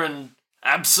nowhere and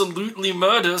absolutely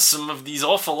murder some of these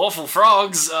awful, awful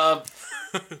frogs.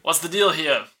 What's the deal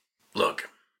here? Look,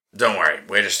 don't worry.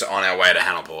 We're just on our way to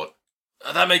Hannelport.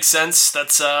 That makes sense.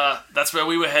 That's where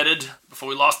we were headed before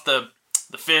we lost the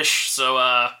fish, so,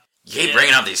 You keep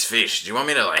bringing up these fish. Do you want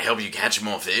me to help you catch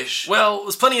more fish? Well,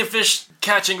 there's plenty of fish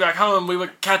catching back home. We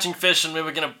were catching fish and we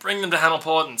were going to bring them to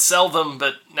Hannelport and sell them,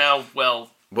 but now,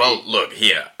 well... Well, look,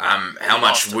 here. How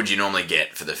much would you normally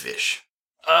get for the fish?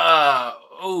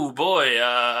 Oh boy,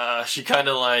 she kind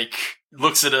of like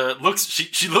looks at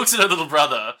she looks at her little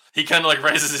brother. He kind of like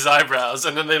raises his eyebrows,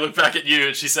 and then they look back at you,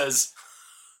 and she says,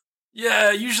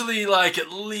 yeah, usually like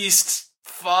at least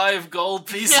 5 gold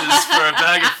pieces for a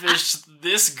bag of fish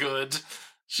this good.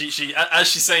 She as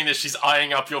she's saying this, she's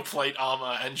eyeing up your plate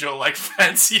armor and your like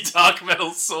fancy dark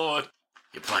metal sword.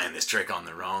 You're playing this trick on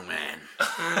the wrong man.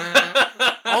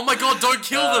 Oh my god, don't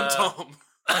kill them, Tom!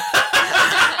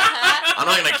 I'm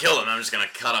not going to kill them, I'm just going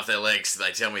to cut off their legs so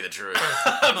they tell me the truth.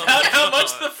 How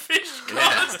much the fish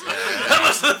cost? How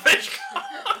much the fish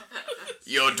cost?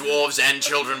 You're dwarves and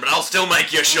children, but I'll still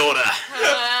make you shorter.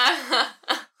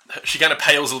 She kind of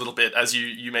pales a little bit as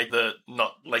you make the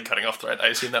not leg cutting off threat. I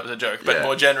assume that was a joke, but Yeah.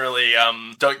 more generally,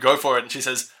 don't go for it. And she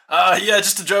says, yeah,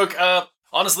 just a joke.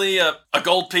 Honestly, a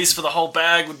gold piece for the whole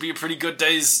bag would be a pretty good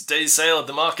day's sale at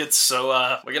the markets. So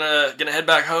we're gonna head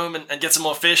back home and get some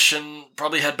more fish and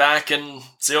probably head back and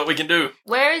see what we can do.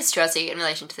 Where is Drozzy in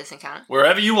relation to this encounter?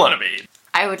 Wherever you want to be.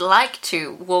 I would like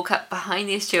to walk up behind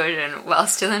these children while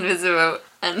still invisible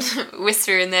and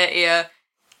whisper in their ear,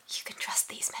 you can trust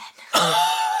these men.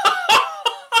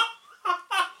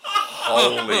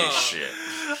 Holy shit.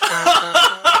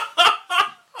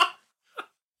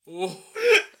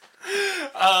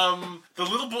 The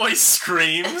little boy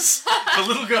screams. The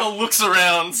little girl looks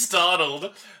around,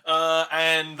 startled,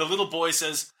 and the little boy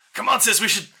says, "Come on, sis,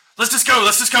 let's just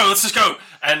go.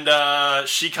 And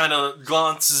she kind of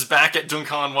glances back at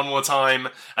Duncan one more time,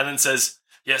 and then says,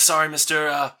 "Yeah, sorry,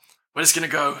 mister, we're just gonna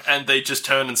go." And they just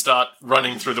turn and start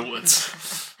running through the woods.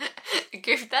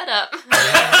 Goof that up.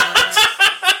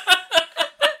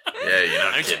 Yeah, you're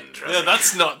not kidding, trust Yeah, me.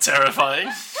 that's not terrifying.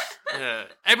 Yeah.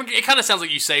 It kind of sounds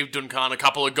like you saved Duncan a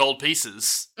couple of gold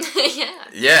pieces. Yeah.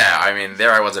 Yeah, I mean,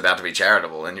 there I was about to be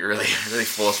charitable, and you really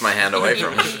forced my hand away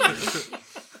from me.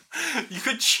 You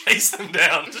could chase them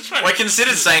down to try. Well, I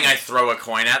considered saying I throw a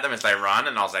coin at them as they run,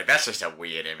 and I was like, that's just a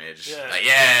weird image.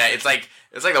 Yeah. It's like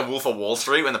the Wolf of Wall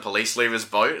Street when the police leave his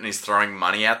boat and he's throwing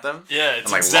money at them. Yeah, it's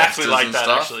And, like, exactly lobsters like and that,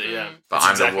 stuff. actually. Yeah, But It's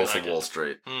I'm exactly the Wolf like of it. Wall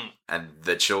Street, and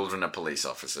the children are police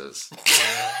officers.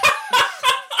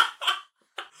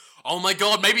 Oh my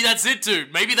god, maybe that's it,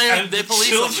 dude. Maybe they're And the police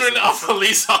children officers. are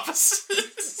police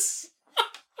officers.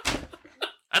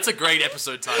 That's a great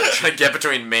episode title. Trying to get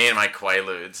between me and my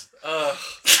Quaaludes.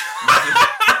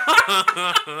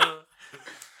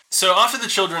 So after the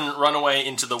children run away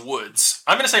into the woods,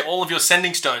 I'm going to say all of your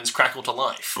sending stones crackle to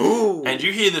life. Ooh. And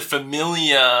you hear the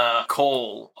familiar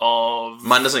call of...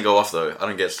 Mine doesn't go off though. I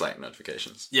don't get Slack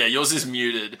notifications. Yeah, yours is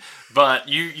muted. But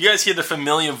you guys hear the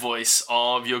familiar voice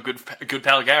of your good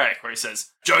pal Garrick, where he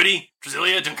says, "Jody,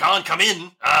 Drasilia, Duncan, come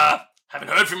in. Haven't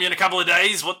heard from you in a couple of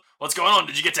days. What's going on?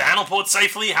 Did you get to Hanelport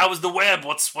safely? How was the web?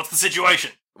 What's the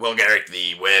situation?" Well, Garrick,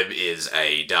 the web is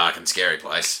a dark and scary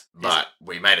place, but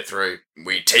we made it through.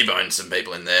 We T-boned some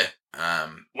people in there.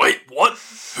 Wait, what?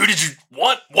 Who did you...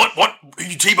 What?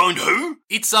 You T-boned who?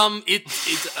 It's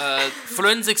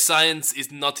forensic science is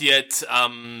not yet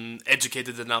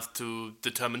educated enough to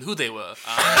determine who they were.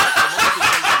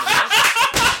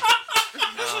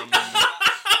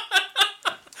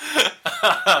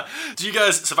 Do you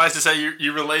guys, suffice to say,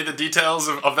 you relay the details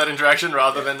of that interaction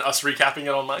rather than us recapping it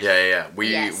on mic? Yeah.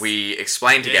 Yes. We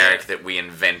explained to Yeah. Garrick that we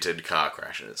invented car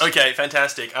crashes. Okay,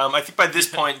 fantastic. I think by this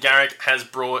point, Garrick has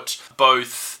brought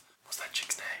both... What's that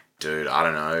chick's name? Dude, I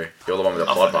don't know. You're the one with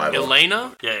the plot bible.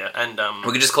 Elena? Yeah, and...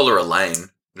 We could just call her Elaine.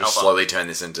 Just Alpha. slowly turn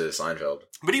this into Seinfeld.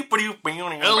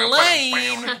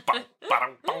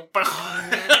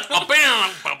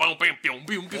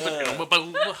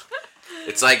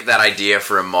 It's like that idea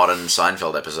for a modern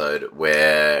Seinfeld episode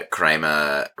where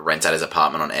Kramer rents out his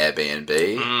apartment on Airbnb,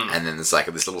 and then there's like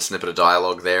this little snippet of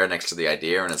dialogue there next to the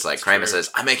idea, and it's like Kramer says,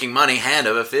 "I'm making money hand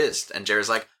over fist," and Jerry's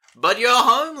like, "But you're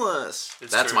homeless."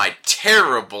 That's true. my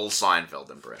terrible Seinfeld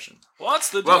impression. What's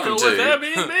the Welcome deal with to-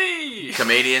 Airbnb?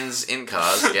 Comedians in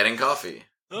cars getting coffee.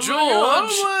 George,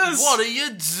 homeless. what are you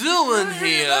doing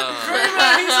here?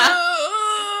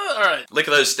 Alright, Look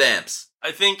at those stamps.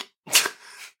 I think...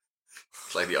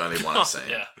 It's like the only one I've seen.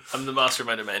 Yeah, I'm the master of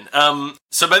my domain.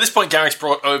 So by this point, Garrick's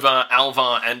brought over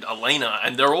Alvar and Elena,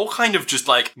 and they're all kind of just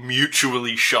like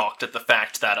mutually shocked at the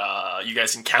fact that you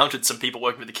guys encountered some people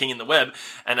working with the King in the Web.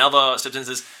 And Alvar steps in and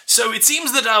says, "So it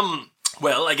seems that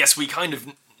well, I guess we kind of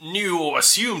knew or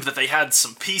assumed that they had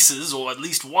some pieces, or at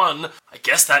least one. I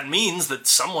guess that means that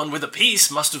someone with a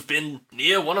piece must have been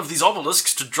near one of these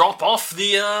obelisks to drop off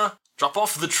the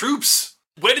troops.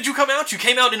 Where did you come out? You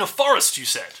came out in a forest, you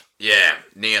said." Yeah,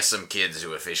 near some kids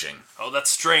who are fishing. Oh, that's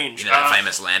strange. You know that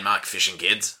famous landmark, Fishing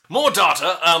Kids? More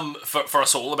data, for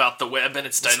us all about the web and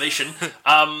its dilation.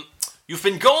 You've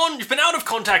been out of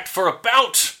contact for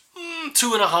about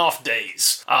 2.5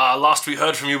 days. Last we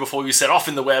heard from you before you set off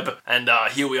in the web, and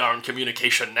here we are in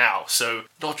communication now. So,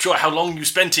 not sure how long you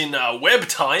spent in web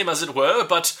time, as it were,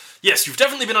 but yes, you've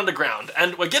definitely been underground.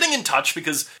 And we're getting in touch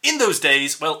because in those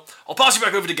days, well, I'll pass you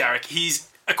back over to Garrick. He's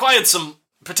acquired some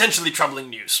potentially troubling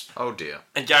news. Oh dear.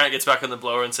 And Garrett gets back on the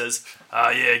blower and says,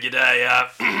 yeah,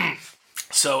 g'day.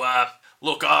 So,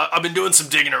 look, I've been doing some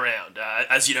digging around.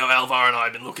 As you know, Alvar and I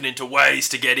have been looking into ways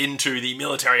to get into the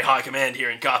military high command here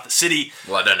in Gartha City.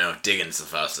 Well, I don't know if digging's the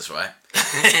fastest way.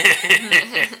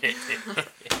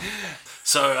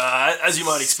 So, as you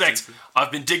might expect,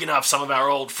 I've been digging up some of our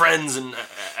old friends and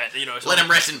you know... Let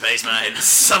him rest in peace, mate.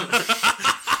 Some...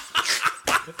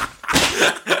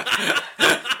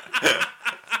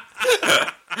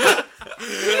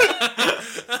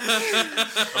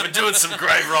 I've been doing some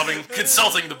grave robbing,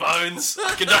 consulting the bones.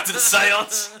 I conducted a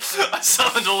seance. I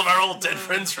summoned all of our old dead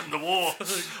friends from the war.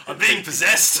 I'm being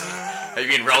possessed. Have you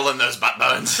been rolling those butt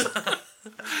bones?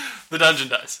 The dungeon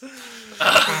dies.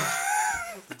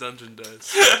 The dungeon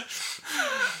does.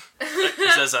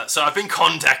 It says, so I've been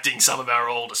contacting some of our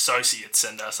old associates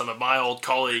and some of my old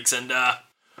colleagues, and,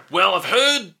 well, I've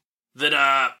heard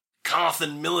that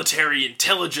Carthan military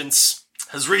intelligence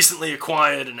has recently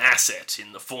acquired an asset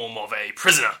in the form of a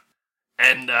prisoner.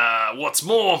 And what's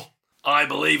more, I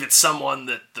believe it's someone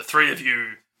that the three of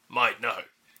you might know.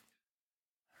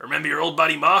 Remember your old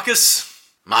buddy Marcus?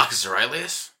 Marcus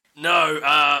Aurelius? No,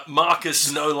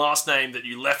 Marcus, no last name, that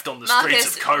you left on the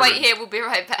streets of Corin. Wait here, we'll be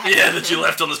right back. Yeah, that you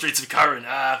left on the streets of Corin.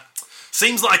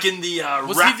 Seems like in the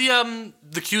Was he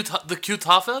the cute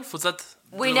half elf? Was that?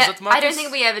 Was that I Marcus? don't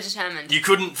think we ever determined. You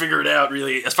couldn't figure it out,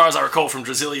 really. As far as I recall from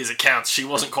Drasilia's accounts, she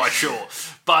wasn't quite sure.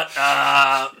 But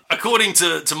according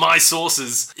to my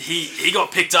sources, he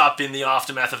got picked up in the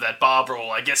aftermath of that bar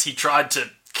brawl. I guess he tried to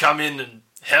come in and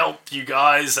help you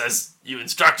guys as you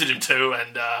instructed him to,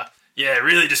 and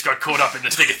really just got caught up in the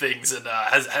thick of things and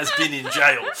has been in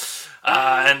jail.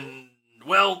 And,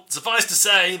 well, suffice to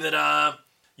say that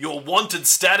your wanted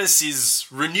status is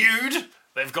renewed.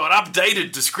 They've got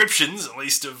updated descriptions, at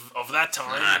least of that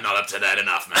time. Not up to date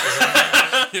enough, man.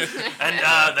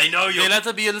 And they know you're... They'll have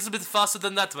to be a little bit faster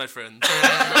than that, my friend.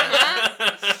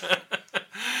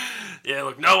 Yeah,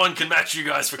 look, no one can match you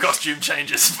guys for costume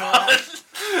changes, but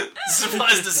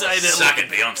suffice to say they're Suck it,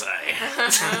 Beyonce.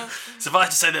 Suffice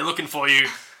to say they're looking for you,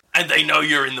 and they know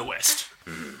you're in the West.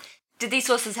 Did these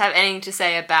sources have anything to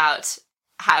say about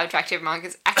how attractive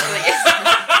Marcus actually is?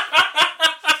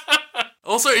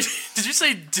 Also, did you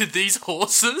say, did these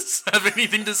horses have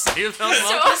anything to say about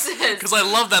Marcus? Sources! Because I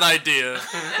love that idea.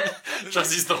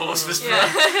 Jesse's the horse whisperer.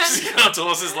 Yeah. She comes to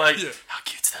horses like, Yeah. how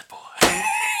cute's that boy?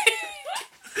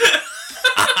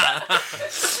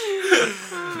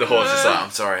 The horse is like,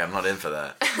 I'm sorry, I'm not in for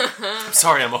that. I'm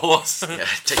sorry, I'm a horse. Yeah,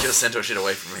 take your centaur shit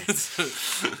away from me.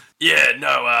 Yeah,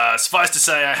 no, suffice to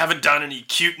say I haven't done any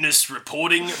cuteness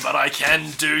reporting, but I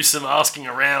can do some asking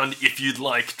around if you'd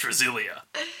like Drasilia.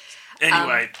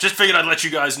 Anyway, just figured I'd let you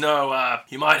guys know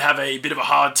you might have a bit of a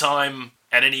hard time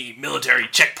at any military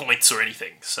checkpoints or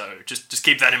anything, so just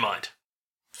keep that in mind.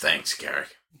 Thanks,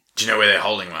 Garrick. Do you know where they're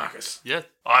holding Marcus? Yeah.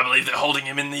 I believe they're holding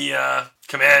him in the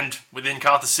command within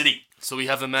Carthage City. So we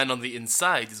have a man on the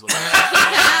inside, is what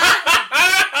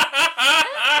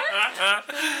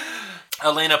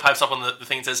Elena pipes up on the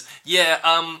thing and says,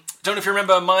 don't know if you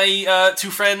remember my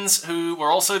two friends who were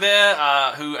also there,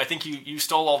 who I think you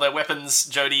stole all their weapons,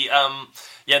 Jody.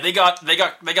 They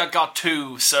got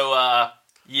too, so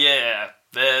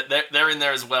they're in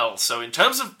there as well. So in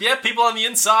terms of people on the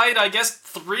inside, I guess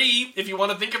 3, if you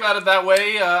want to think about it that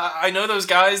way. I know those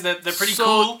guys, they're pretty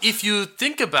cool. So if you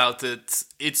think about it,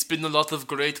 it's been a lot of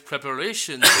great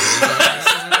preparation.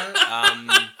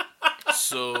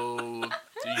 So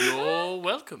you're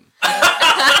welcome.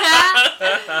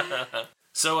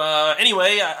 So,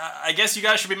 anyway, I guess you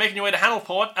guys should be making your way to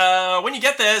Hanelport. When you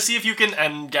get there, see if you can...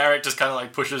 And Garrick just kind of,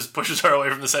 like, pushes her away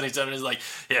from the sending stone and is like,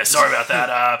 yeah, sorry about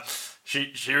that.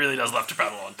 She really does love to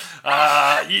prattle on.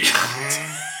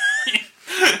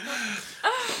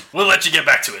 We'll let you get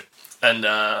back to it. And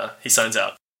he signs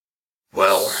out.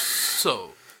 Well,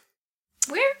 So,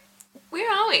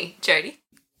 Where are we, Jody?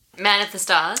 Man of the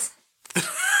stars.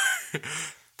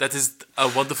 that is a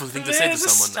wonderful thing to say to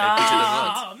someone. I appreciate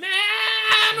that a lot. Man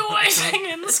waiting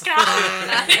in the sky.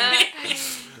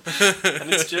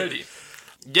 And it's Jody.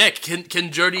 Yeah,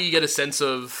 can Jody get a sense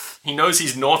of... He knows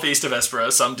he's northeast of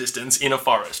Espera, some distance, in a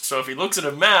forest. So if he looks at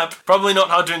a map, probably not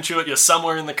hard to intuit you're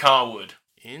somewhere in the Carwood.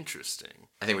 Interesting.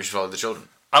 I think we should follow the children.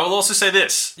 I will also say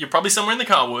this. You're probably somewhere in the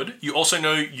Carwood. You also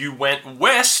know you went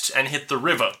west and hit the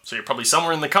river. So you're probably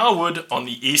somewhere in the Carwood on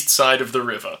the east side of the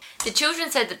river. The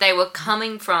children said that they were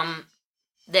coming from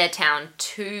their town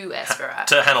to Espera.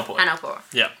 To Hanelport. Hanelport.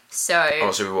 Yeah.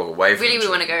 So, So we walk away from really the we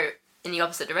want to children. go in the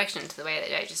opposite direction to the way that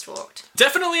Jay just walked.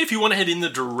 Definitely if you want to head in the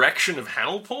direction of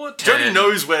Hanelport. Jody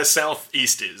knows where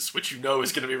southeast is, which you know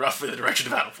is going to be roughly the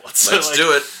direction of Hanelport. So, Let's do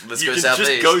it. Let's you go can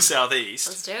southeast. just go southeast.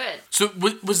 Let's do it. So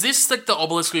was this like the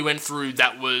obelisk we went through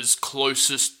that was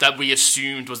closest, that we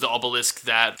assumed was the obelisk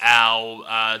that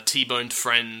our T-boned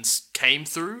friends came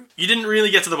through? You didn't really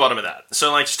get to the bottom of that.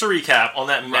 So, like, just to recap, on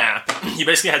that map, you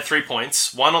basically had 3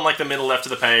 points. One on, like, the middle left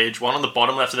of the page, one on the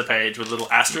bottom left of the page with a little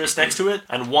asterisk next to it,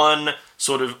 and one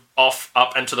sort of off,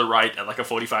 up, and to the right at, like, a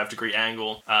 45-degree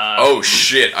angle. Oh,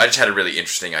 shit. I just had a really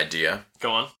interesting idea.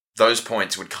 Go on. Those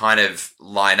points would kind of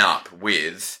line up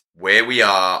with where we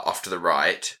are off to the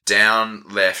right, down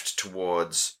left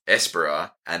towards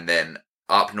Espera, and then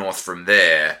up north from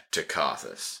there to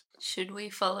Carthus. Should we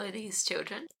follow these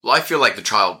children? Well, I feel like the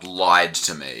child lied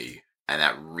to me, and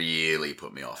that really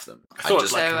put me off them. I thought,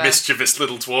 So, mischievous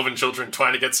little dwarven children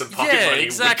trying to get some pocket Yeah, money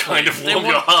exactly. would kind of They warm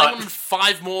your want heart.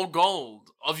 5 more gold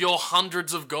of your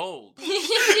hundreds of gold.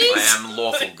 I am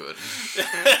lawful good.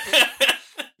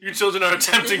 You children are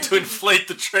attempting to inflate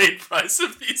the trade price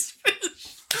of these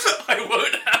fish. I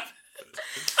won't have it.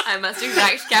 I must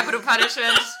exact capital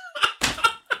punishment.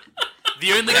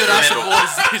 The only good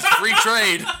answer is free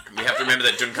trade. We have to remember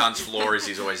that Duncan's flaw is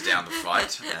he's always down the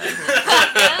fight.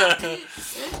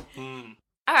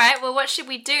 Alright, well, what should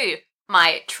we do?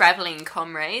 My travelling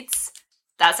comrades.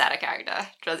 That's out of character.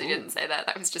 Druzzy didn't say that.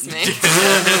 That was just me.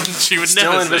 She would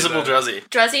Still never invisible, say that. Druzzy.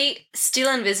 Druzzy,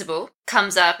 still invisible,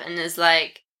 comes up and is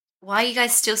like, why are you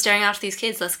guys still staring after these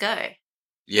kids? Let's go.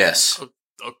 Yes.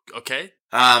 Okay.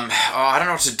 I don't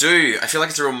know what to do. I feel like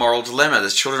it's a real moral dilemma.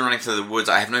 There's children running through the woods.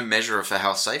 I have no measure for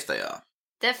how safe they are.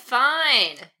 They're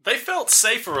fine. They felt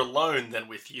safer alone than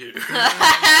with you.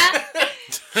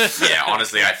 Yeah,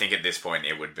 honestly, I think at this point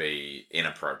it would be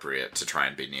inappropriate to try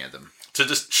and be near them. To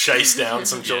just chase down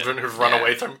some children who've run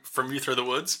away from you through the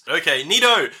woods. Okay,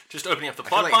 Nito, just opening up the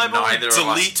plot like Bible, neither of us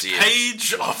delete did.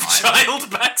 page of child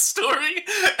backstory,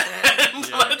 and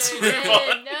let's move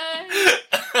on.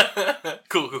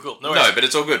 Cool. No, No, but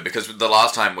it's all good because the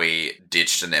last time we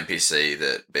ditched an NPC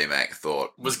that BMAC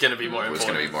thought was going to be more was important.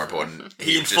 going to be more important,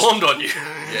 He informed on you.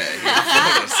 Yeah, he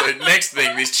informed us. So next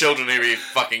thing, these children are going to be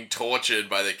fucking tortured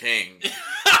by the king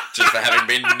just for having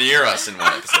been near us in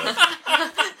one episode.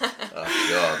 Oh,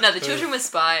 God. No, the children were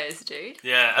spies, dude.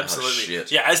 Yeah, absolutely.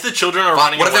 shit. Yeah, as the children are But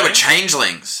running what if away, they were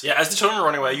changelings? yeah, as the children are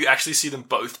running away, you actually see them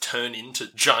both turn into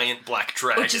giant black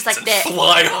dragons just like and their-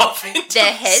 fly off into Their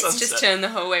the heads sunset. just turn the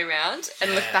whole way round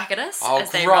and look back at us Oh,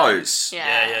 as they run. gross.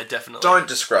 Yeah, definitely. Don't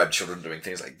describe children doing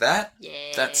things like that. Yeah.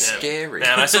 That's Yeah. scary.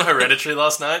 Man, I saw Hereditary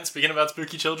last night. Speaking about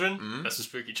spooky children, there's some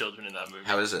spooky children in that movie.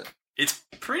 How is it? It's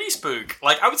pretty spook.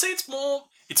 Like, I would say it's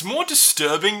more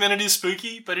disturbing than it is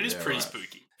spooky, but it is pretty right.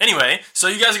 spooky. Anyway, so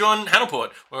you guys are going Hannelport.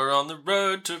 We're on the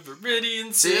road to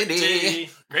Viridian City. City.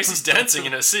 Gracie's dancing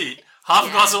in her seat. Half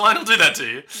a glass of wine will do that to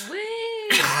you. Woo!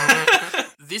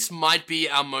 This might be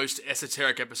our most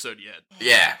esoteric episode yet.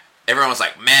 Yeah. Everyone was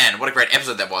like, man, what a great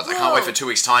episode that was. I can't wait Whoa. for 2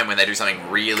 weeks' time when they do something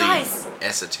really Guys.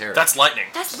 esoteric. That's lightning.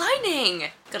 That's lightning.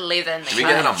 Gotta leave that in the Did we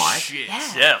get it on mic? Shit.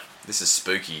 Yeah. Yeah. This is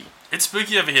spooky. It's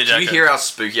spooky over here, Do Jacko. you hear how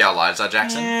spooky our lives are,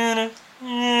 Jackson? Yeah.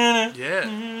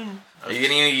 Are you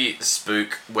getting any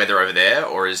spook weather over there,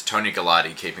 or is Tony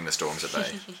Gallardi keeping the storms at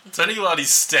bay? Tony Gallardi's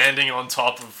standing on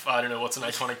top of, I don't know, what's an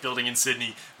iconic building in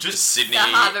Sydney. Just Sydney The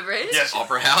Harbour Bridge? Yes.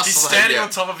 Opera House? He's Like, standing yeah. on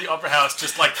top of the Opera House,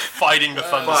 just like fighting the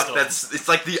Fuck, thunderstorm. it's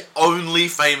like the only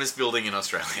famous building in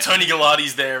Australia. Tony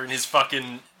Gallardi's there in his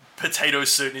fucking potato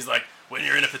suit, and he's like, when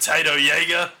you're in a potato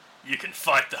Jaeger, you can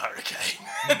fight the hurricane.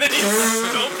 And then he's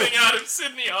stomping out of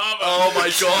Sydney Harbour. Oh my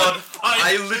god. Fight.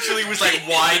 I literally was like,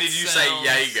 why did you say Sounds-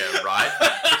 Jaeger, right?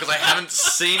 Because I haven't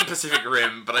seen Pacific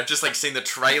Rim, but I've just like seen the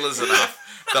trailers enough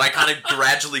that I kind of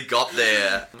gradually got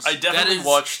there. I definitely That is-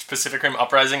 watched Pacific Rim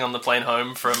Uprising on the plane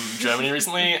home from Germany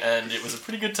recently, and it was a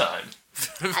pretty good time.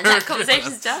 And that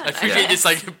conversation's done. I appreciate Okay. this,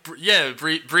 like,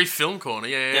 brief film corner.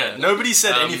 Yeah. Nobody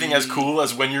said anything as cool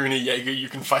as when you're in a Jaeger, you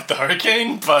can fight the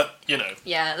hurricane, but, you know.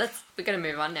 Yeah, we're gonna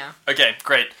move on now. Okay,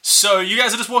 great. So you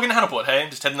guys are just walking to Hannelport, hey?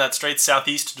 Just heading that straight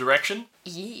southeast direction?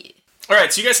 Yeah.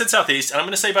 Alright, so you guys head southeast, and I'm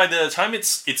going to say by the time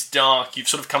it's dark, you've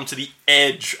sort of come to the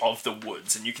edge of the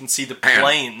woods, and you can see the Hang on.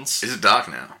 plains. Is it dark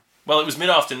now? Well, it was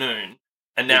mid-afternoon,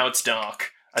 and now it's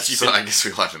dark. As you So can- I guess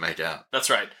we'll have to make out. That's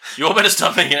right. You all better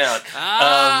stop making out.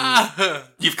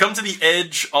 You've come to the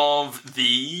edge of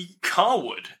the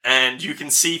Carwood, and you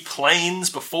can see plains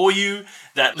before you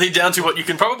that lead down to what you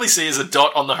can probably see as a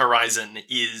dot on the horizon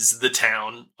is the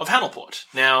town of Hannelport.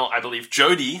 Now, I believe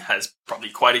Jody has probably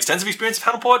quite extensive experience of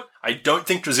Hannelport. I don't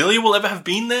think Drasilia will ever have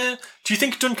been there. Do you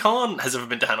think Duncan has ever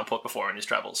been to Hannelport before in his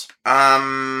travels?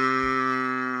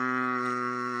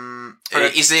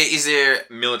 Okay. Is there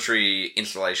military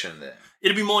installation there?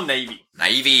 It'd be more Navy.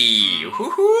 Navy,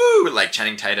 woohoo! Like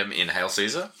Channing Tatum in Hail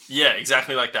Caesar. Yeah,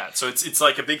 exactly like that. So it's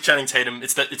like a big Channing Tatum.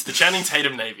 It's the Channing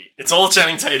Tatum Navy. It's all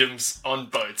Channing Tatums on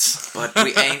boats. But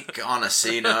we ain't gonna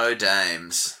see no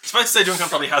dames. Suffice to say, Duncan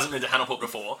probably hasn't been to Hannelport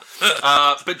before.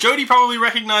 But Jody probably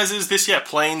recognises this,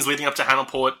 plains leading up to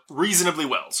Hannelport reasonably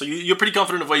well. So you're pretty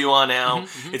confident of where you are now.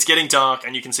 It's getting dark,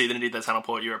 and you can see that indeed that's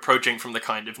Hannelport. You're approaching from the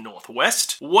kind of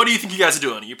northwest. What do you think you guys are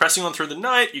doing? Are you pressing on through the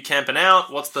night? You camping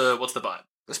out? What's the vibe?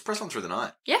 Let's press on through the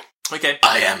night. Yeah. Okay.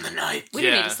 I am the night. We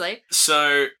don't Yeah. need to sleep.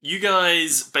 So you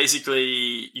guys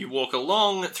basically you walk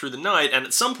along through the night, and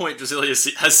at some point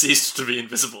Drasilia has ceased to be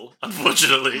invisible.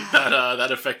 Unfortunately,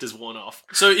 that effect is worn off.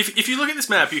 So if you look at this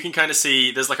map, you can kind of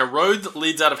see there's like a road that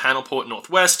leads out of Hannelport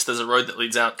northwest. There's a road that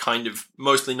leads out kind of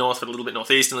mostly north, but a little bit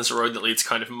northeast, and there's a road that leads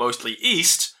kind of mostly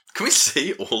east. Can we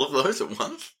see all of those at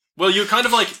once? Well, you're kind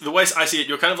of like, the way I see it,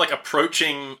 you're kind of like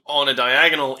approaching on a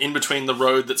diagonal in between the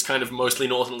road that's kind of mostly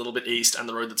north and a little bit east and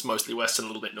the road that's mostly west and a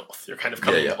little bit north. You're kind of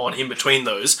coming on in between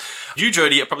those. You,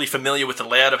 Jody, are probably familiar with the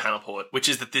layout of Hammerport, which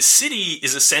is that this city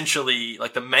is essentially,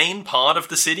 like the main part of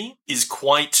the city is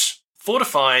quite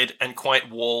fortified and quite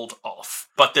walled off.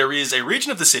 But there is a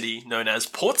region of the city known as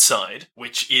Portside,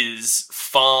 which is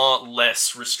far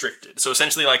less restricted. So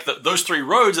essentially, like, those three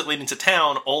roads that lead into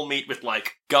town all meet with,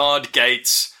 like, guard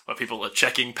gates, where people are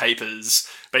checking papers,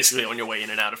 basically on your way in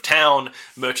and out of town.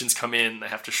 Merchants come in, they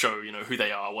have to show, you know, who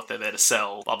they are, what they're there to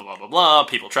sell, blah, blah, blah, blah, blah.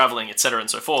 People travelling, etc. and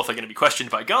so forth are going to be questioned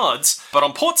by guards. But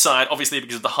on Portside, obviously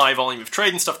because of the high volume of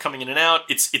trade and stuff coming in and out,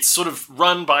 it's sort of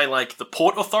run by, like, the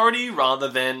port authority rather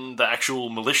than the actual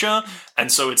militia.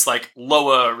 And so it's, like,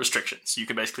 lower restrictions. You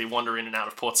can basically wander in and out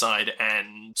of Portside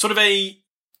and sort of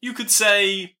you could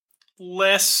say,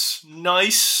 less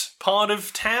nice part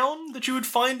of town that you would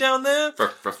find down there.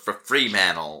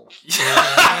 Fremantle.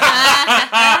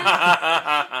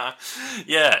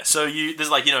 Yeah, so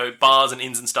there's like, you know, bars and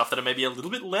inns and stuff that are maybe a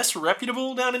little bit less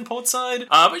reputable down in Portside.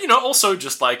 But, you know, also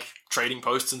just like trading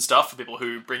posts and stuff for people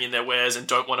who bring in their wares and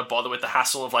don't want to bother with the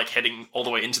hassle of like heading all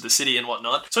the way into the city and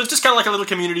whatnot. So it's just kind of like a little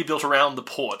community built around the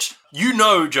port. You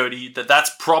know, Jody, that's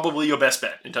probably your best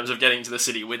bet in terms of getting to the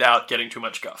city without getting too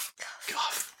much guff.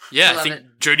 Yeah, I Love think it.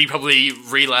 Jody probably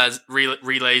relays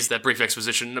that brief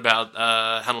exposition about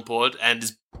Hammerport and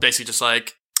is basically just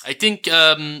like, I think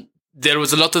there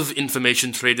was a lot of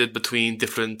information traded between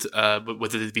different,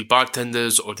 whether it be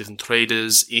bartenders or different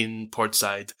traders in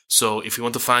Portside. So if you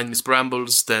want to find Miss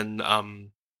Brambles, then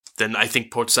I think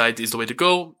Portside is the way to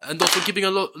go, and also keeping a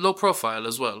low profile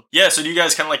as well. Yeah, so do you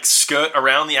guys kind of like skirt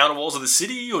around the outer walls of the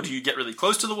city, or do you get really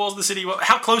close to the walls of the city?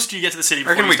 How close do you get to the city I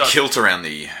before reckon you we start? kilt around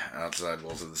the outside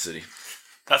walls of the city.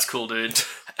 That's cool, dude.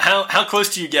 How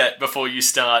close do you get before you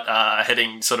start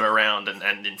heading sort of around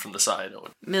and in from the side?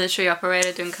 Military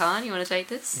operator Duncan, you want to take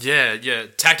this? Yeah.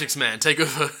 Tactics man, take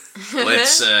over.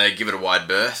 Let's give it a wide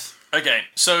berth. Okay,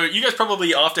 so you guys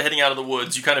probably, after heading out of the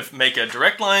woods, you kind of make a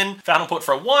direct line for Hammerport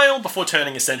for a while before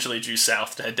turning essentially due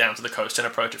south to head down to the coast and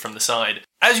approach it from the side.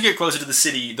 As you get closer to the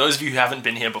city, those of you who haven't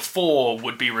been here before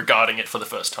would be regarding it for the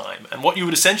first time. And what you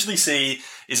would essentially see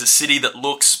is a city that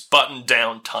looks buttoned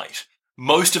down tight.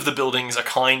 Most of the buildings are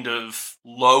kind of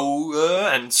lower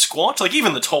and squat, like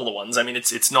even the taller ones. I mean,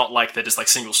 it's not like they're just like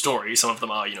single story. Some of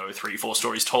them are, 3-4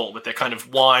 stories tall, but they're kind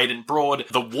of wide and broad.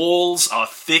 The walls are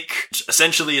thick.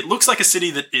 Essentially, it looks like a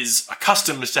city that is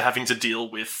accustomed to having to deal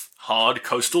with hard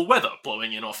coastal weather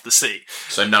blowing in off the sea.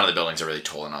 So none of the buildings are really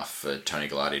tall enough for Tony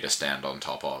Gallardi to stand on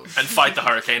top of. And fight the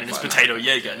hurricane in his potato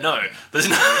Jaeger. No, there's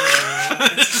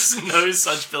no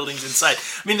such buildings in sight.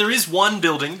 I mean, there is one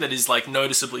building that is like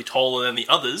noticeably taller than the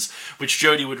others, which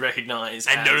Jody would recognise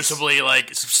And as... noticeably,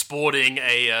 like, sporting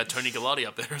a Tony Gallardi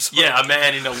up there as well. Yeah, a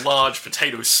man in a large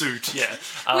potato suit, yeah.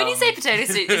 When you say potato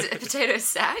suit, is it a potato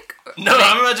sack? No,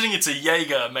 I'm imagining it's a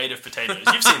Jaeger made of potatoes.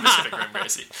 You've seen Pacific Rim,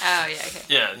 Gracie. Oh, yeah, okay.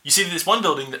 Yeah, you see this one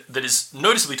building that is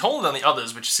noticeably taller than the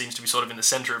others, which seems to be sort of in the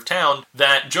centre of town,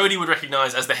 that Jody would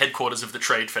recognise as the headquarters of the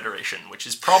Trade Federation, which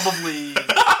is probably...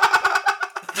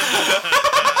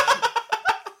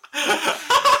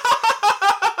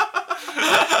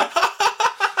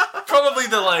 probably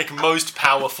the, like, most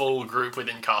powerful group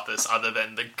within Carthus other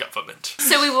than the government.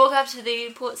 So we walk up to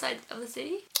the port side of the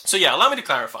city? So yeah, allow me to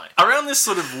clarify. Around this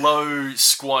sort of low,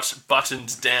 squat,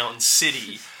 buttoned-down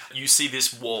city, you see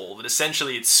this wall that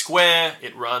essentially it's square,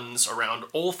 it runs around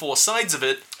all four sides of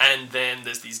it, and then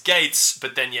there's these gates,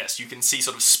 but then yes, you can see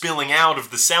sort of spilling out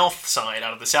of the south side,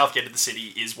 out of the south gate of the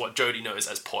city, is what Jody knows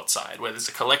as Portside, where there's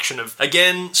a collection of,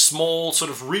 again, small, sort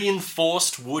of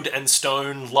reinforced wood and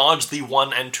stone, largely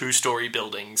 1- and 2-story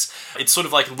buildings. It sort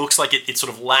of like looks like it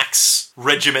sort of lacks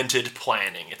regimented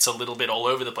planning. It's a little bit all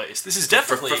over the place. This is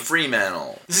definitely... For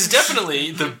Fremantle. This is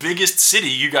definitely the biggest city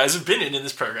you guys have been in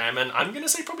this program, and I'm going to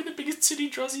say probably the biggest city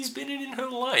Drozzie's been in her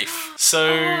life.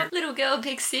 So... Oh, little girl,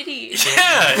 big city.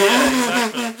 Yeah,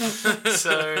 exactly.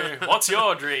 So, what's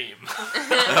your dream?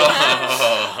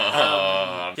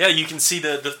 Yeah, you can see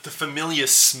the familiar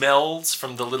smells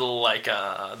from the little, like,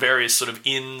 various sort of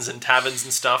inns and taverns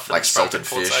and stuff. Like salted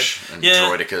fish and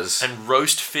droidicas. And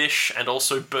roast fish, and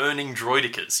also burning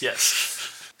droidicas, yes.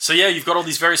 So yeah, you've got all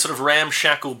these very sort of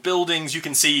ramshackle buildings. You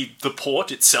can see the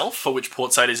port itself, for which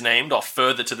Portside is named, off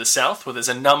further to the south, where there's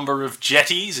a number of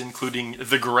jetties, including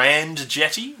the Grand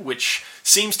Jetty, which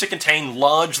seems to contain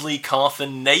largely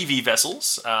Carthan Navy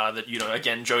vessels that,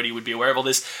 again, Jody would be aware of all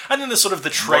this. And then there's sort of the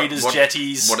traders'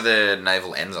 jetties. What are the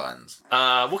naval ensigns?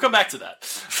 We'll come back to that.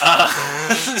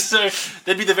 So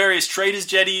there'd be the various traders'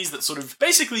 jetties that sort of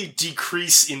basically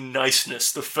decrease in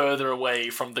niceness the further away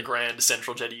from the grand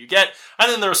central jetty you get.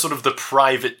 And then there are sort of the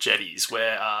private jetties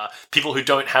where people who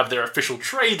don't have their official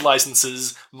trade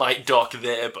licenses might dock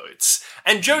their boats.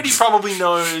 And Jody probably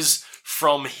knows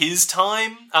from his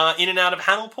time in and out of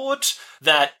Hanalport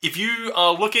that if you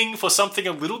are looking for something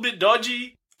a little bit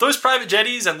dodgy, those private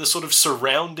jetties and the sort of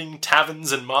surrounding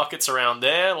taverns and markets around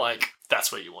there,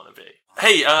 that's where you want to be.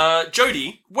 Hey,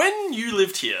 Jody, when you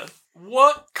lived here,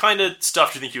 what kind of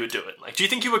stuff do you think you were doing? Do you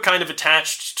think you were kind of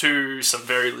attached to some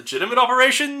very legitimate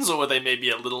operations, or were they maybe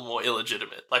a little more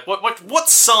illegitimate? What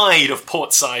side of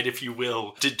Portside, if you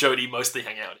will, did Jody mostly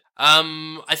hang out in?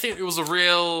 I think it was a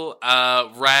real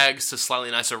rags to slightly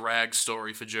nicer rags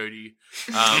story for Jody.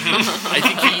 I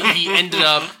think he ended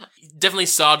up definitely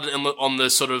started on the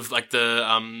sort of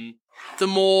the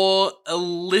more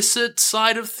illicit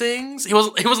side of things. He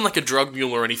wasn't like a drug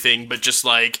mule or anything, but just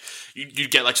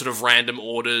you'd get sort of random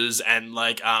orders, and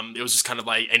it was just kind of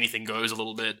anything goes a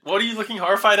little bit. What are you looking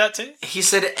horrified at, T? He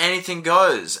said anything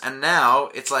goes, and now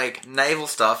it's naval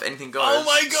stuff, anything goes. Oh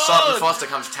my god! Sutton Foster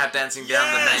comes tap dancing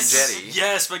down the main jetty.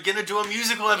 Yes, we're gonna do a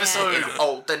musical episode. In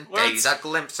olden days, a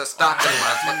glimpse of Stockton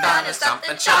was Madonna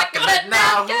something chocolate.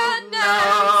 Now who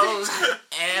knows?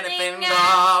 Anything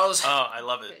goes. Oh, I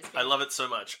love it. I love it so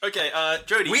much. Okay,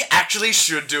 Jody. We actually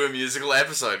should do a musical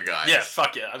episode, guys. Yeah,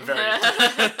 fuck yeah. I'm very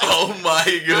Oh my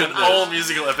goodness. An whole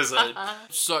musical episode.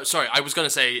 So sorry, I was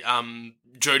gonna say,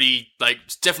 Jody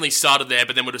definitely started there,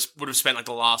 but then would have spent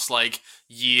the last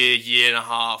year and a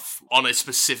half on a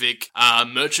specific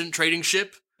merchant trading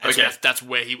ship. And okay, so that's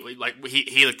where he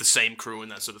the same crew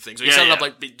and that sort of thing. So he started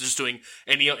up just doing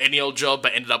any old job,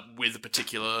 but ended up with a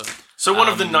particular. So one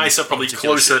of the nicer, probably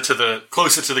closer ship.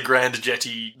 to the Grand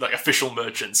Jetty official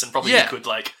merchants, and probably you could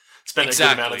spend a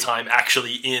good amount of time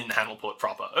actually in Hanalport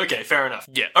proper. Okay, fair enough.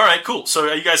 Yeah. All right, cool. So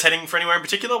are you guys heading for anywhere in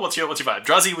particular? What's your vibe?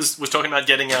 Druzzy was talking about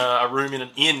getting a room in an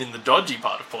inn in the dodgy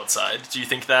part of Portside. Do you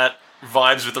think that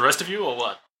vibes with the rest of you, or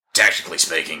what? Tactically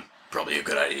speaking, probably a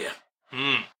good idea.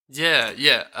 Yeah.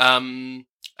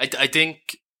 I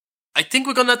think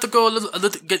we're gonna have to go a little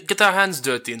get our hands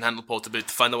dirty in Hanalport a bit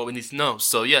to find out what we need to know.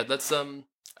 So yeah, let's I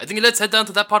think let's head down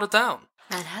to that part of town.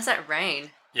 Man, how's that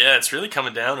rain? Yeah, it's really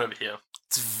coming down over here.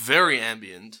 It's very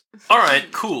ambient. All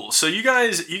right, cool. So you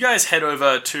guys head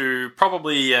over to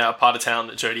probably a part of town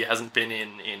that Jody hasn't been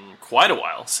in quite a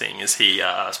while, seeing as he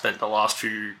spent the last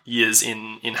few years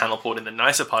in Hanalport in the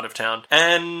nicer part of town.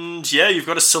 And yeah, you've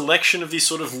got a selection of these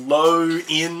sort of low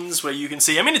inns where you can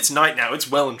see. I mean, it's night now.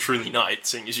 It's well and truly night,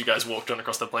 seeing as you guys walked on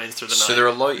across the plains through the night. So there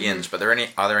are low inns, but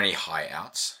are there any high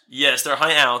outs? Yes, there are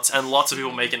high outs and lots of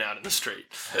people making out in the street.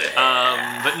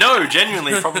 But no,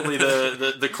 genuinely, probably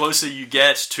the closer you get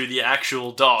to the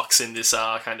actual docks in this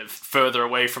kind of further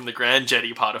away from the Grand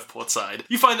Jetty part of Portside,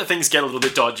 you find that things get a little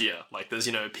bit dodgier. There's,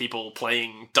 people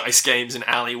playing dice games in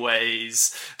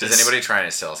alleyways. Does anybody try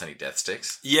to sell us any death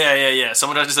sticks? Yeah.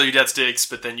 Someone tries to sell you death sticks,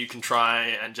 but then you can try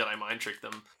and Jedi mind trick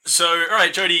them. So,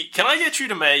 alright, Jody, can I get you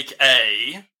to make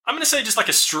I'm going to say just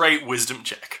a straight wisdom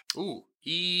check. Ooh.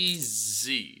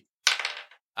 Easy.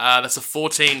 That's a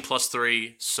 14 plus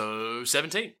 3, so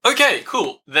 17. Okay,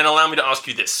 cool. Then allow me to ask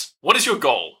you this. What is your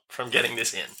goal from getting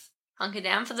this in? Hunker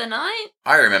down for the night?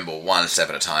 I remember one step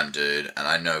at a time, dude, and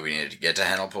I know we needed to get to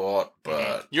Hanalport,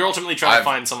 but... You're ultimately trying to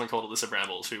find someone called Alyssa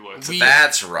Brambles who works at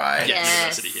That's right.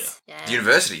 university here. Yeah. The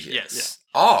university here? Yes. Yeah.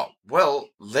 Oh,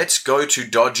 well, let's go to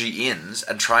dodgy inns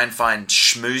and try and find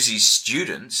schmoozy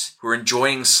students who are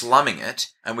enjoying slumming it,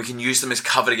 and we can use them as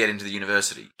cover to get into the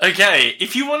university. Okay,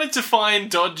 if you wanted to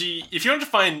find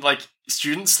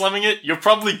students slumming it, you're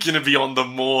probably going to be on the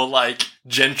more,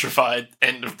 gentrified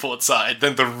end of Portside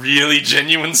than the really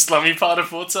genuine slummy part of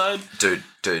Portside.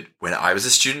 Dude, when I was a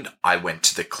student, I went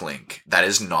to the Clink. That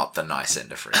is not the nice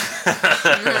end of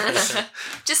Fremantle.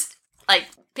 Just,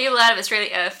 people out of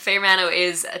Australia, Fremantle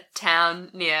is a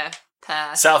town near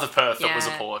Perth. South of Perth, that was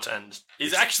a port, and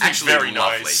is actually very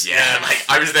lovely. nice. Yeah,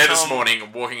 I was there this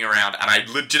morning walking around, and I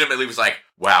legitimately was like,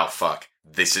 wow, fuck.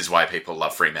 This is why people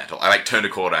love Fremantle. I turned a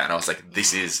corner and I was like,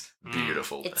 this is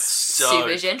beautiful. It's super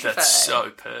gentrified. That's so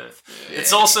Perth. Yeah.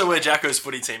 It's also where Jacko's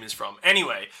footy team is from.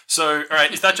 Anyway, so,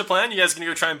 alright, is that your plan? You guys going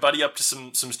to go try and buddy up to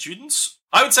some students?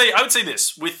 I would say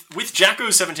this. With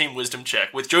Jacko's 17 wisdom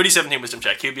check, with Jody's 17 wisdom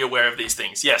check, he'll be aware of these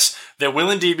things. Yes, there will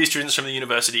indeed be students from the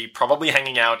university probably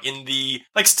hanging out in the,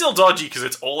 still dodgy because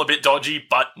it's all a bit dodgy,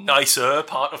 but nicer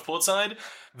part of Portside.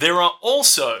 There are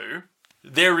also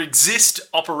there exist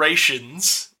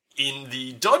operations in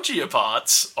the dodgier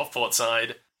parts of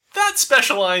Portside that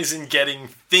specialize in getting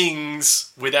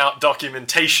things without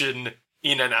documentation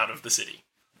in and out of the city.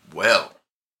 Well.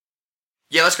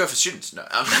 Yeah, let's go for students. No.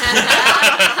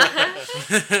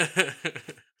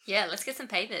 Yeah, let's get some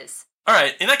papers.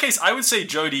 Alright, in that case, I would say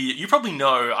Jody, you probably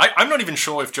know, I'm not even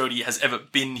sure if Jody has ever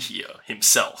been here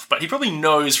himself, but he probably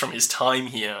knows from his time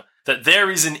here that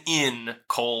there is an inn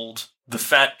called the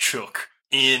Fat Chook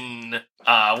in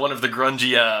one of the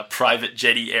grungier private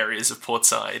jetty areas of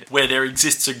Portside, where there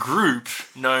exists a group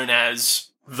known as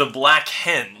the Black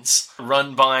Hens,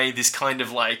 run by this kind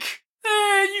of like,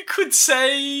 you could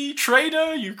say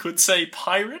trader, you could say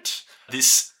pirate,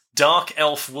 this dark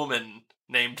elf woman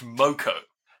named Moko.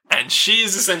 And she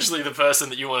is essentially the person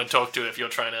that you want to talk to if you're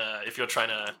trying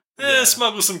to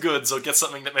smuggle some goods or get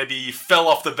something that maybe fell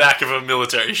off the back of a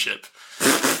military ship.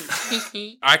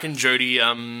 I reckon Jody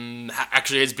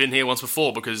actually has been here once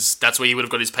before, because that's where he would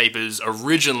have got his papers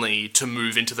originally to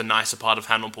move into the nicer part of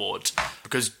Hamilport.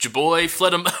 Because Jaboy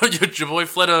fled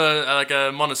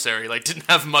a monastery, like didn't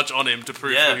have much on him to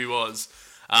prove who he was.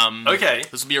 Okay,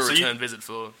 this will be a return visit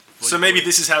for. So maybe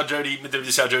this is how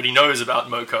Jody knows about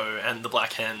Moko and the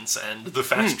Black Hens and the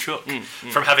Fat Chook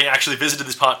from having actually visited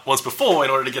this part once before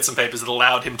in order to get some papers that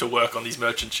allowed him to work on these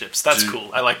merchant ships. That's cool.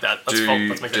 I like that. Let's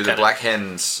make that do the Black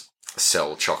Hens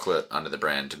sell chocolate under the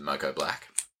brand Moko Black?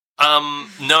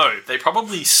 No. They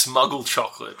probably smuggle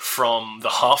chocolate from the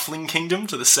Halfling Kingdom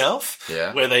to the south,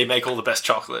 where they make all the best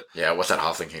chocolate. Yeah, what's that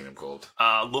Halfling Kingdom called?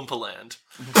 Lumperland.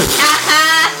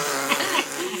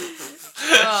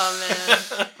 Oh,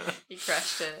 man. You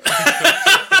crushed it.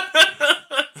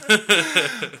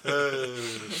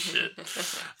 Shit.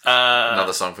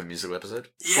 Another song for the musical episode?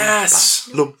 Yes!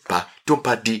 Lumpa,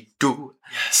 dumpa dee doo.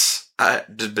 Yes.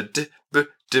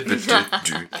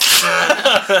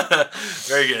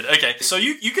 Very good. Okay, so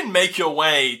you can make your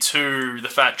way to the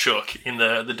Fat Chook in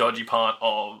the dodgy part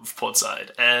of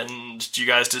Portside. And do you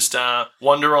guys just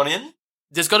wander on in?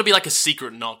 There's got to be like a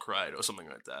secret knock, right? Or something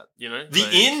like that, you know? The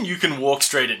inn you can walk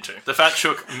straight into. The Fat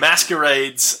Chook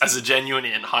masquerades as a genuine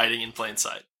inn hiding in plain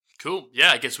sight. Cool.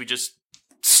 Yeah, I guess we just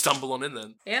stumble on in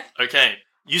then. Yeah. Okay.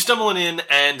 You stumble on in,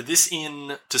 and this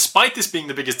inn, despite this being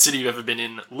the biggest city you've ever been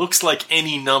in, looks like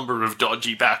any number of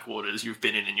dodgy backwaters you've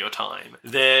been in your time.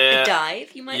 A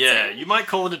dive, you might say? Yeah, you might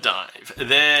call it a dive.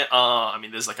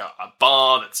 There's like a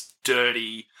bar that's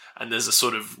dirty, and there's a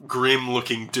sort of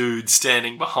grim-looking dude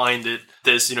standing behind it.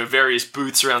 There's, various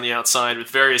booths around the outside with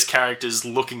various characters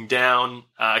looking down,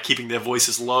 keeping their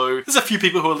voices low. There's a few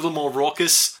people who are a little more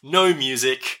raucous. No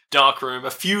music. Dark room.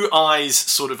 A few eyes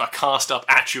sort of are cast up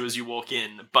at you as you walk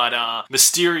in, but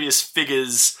mysterious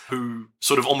figures who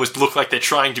sort of almost look like they're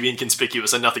trying to be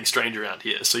inconspicuous are nothing strange around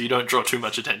here, so you don't draw too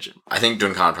much attention. I think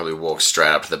Duncan probably walks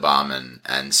straight up to the barman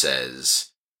and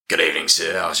says, "Good evening,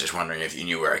 sir. I was just wondering if you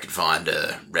knew where I could find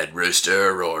a red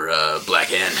rooster or a black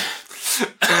hen."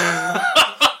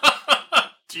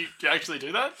 Do you actually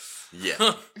do that?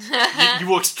 Yeah. You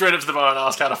walk straight up to the bar and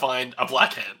ask how to find a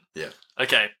black hen. Yeah.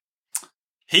 Okay.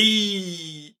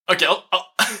 He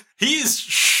is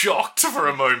shocked for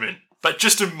a moment, but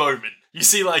just a moment. You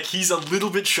see, he's a little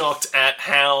bit shocked at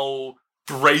how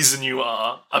brazen you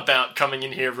are about coming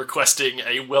in here requesting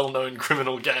a well-known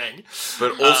criminal gang.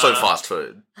 But also fast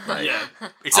food. Yeah.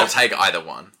 I'll take either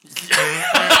one.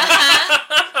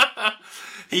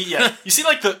 You see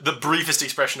the briefest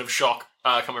expression of shock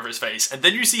come over his face, and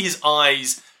then you see his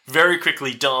eyes very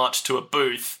quickly dart to a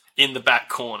booth in the back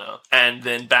corner, and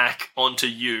then back onto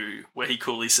you, where he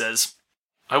coolly says,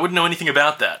 "I wouldn't know anything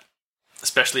about that,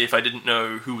 especially if I didn't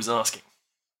know who was asking."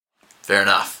 Fair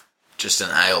enough. Just an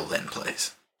ale then,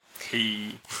 please.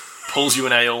 He pulls you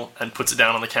an ale and puts it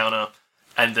down on the counter,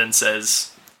 and then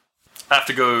says, "I have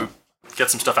to go get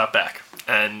some stuff out back,"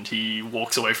 and he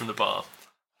walks away from the bar.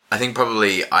 I think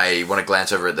probably I want to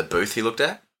glance over at the booth he looked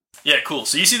at. Yeah, cool.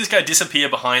 So you see this guy disappear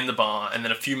behind the bar, and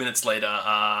then a few minutes later,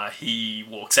 he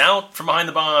walks out from behind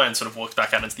the bar and sort of walks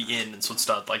back out into the inn and sort of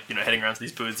start, heading around to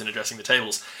these booths and addressing the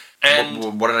tables.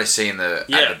 And what did I see at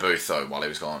the booth, though, while he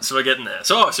was gone? So we're getting there.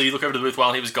 So you look over to the booth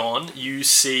while he was gone. You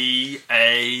see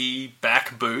a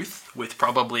back booth with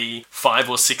probably 5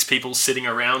 or 6 people sitting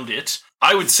around it.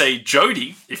 I would say,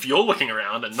 Jody, if you're looking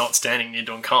around and not standing near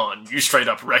Duncan, you straight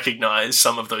up recognize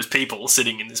some of those people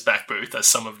sitting in this back booth as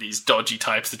some of these dodgy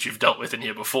types that you've dealt with in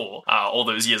here before, all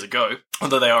those years ago.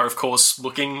 Although they are, of course,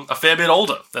 looking a fair bit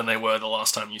older than they were the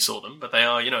last time you saw them. But they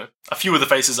are, a few of the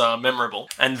faces are memorable.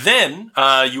 And then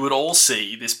you would all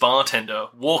see this bartender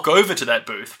walk over to that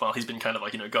booth while he's been kind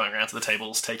of going around to the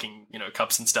tables, taking,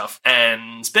 cups and stuff,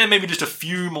 and spend maybe just a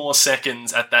few more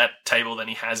seconds at that table than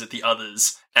he has at the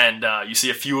others. And you see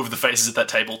a few of the faces at that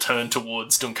table turn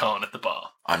towards Duncan at the bar.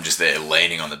 I'm just there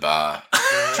leaning on the bar,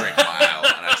 drinking my ale,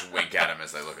 and I just wink at them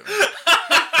as they look at me.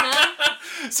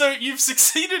 So you've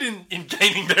succeeded in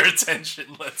gaining their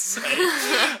attention, let's say.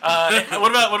 What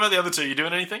about the other two? You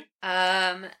doing anything?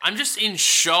 I'm just in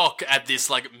shock at this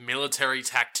military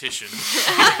tactician.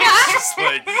 Just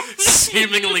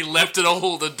seemingly left it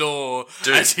all the door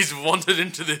as he's wandered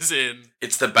into this inn.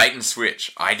 It's the bait and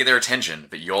switch. I get their attention,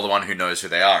 but you're the one who knows who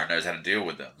they are and knows how to deal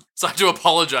with them. So I have to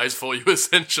apologise for you,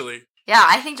 essentially. Yeah,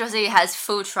 I think Josie has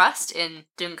full trust in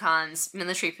Duncan's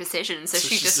military precision, so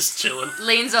she she's just chilling.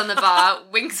 leans on the bar,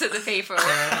 winks at the people,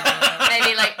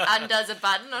 maybe undoes a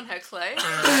button on her clothes.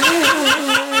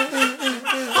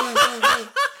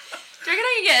 Do you reckon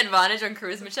I can get advantage on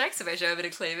charisma checks if I show a bit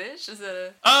of cleavage? Is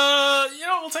it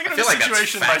we'll take it on a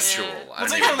situation by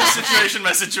situation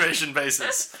by situation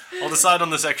basis. I'll decide on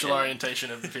the sexual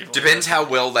orientation of the people. Depends how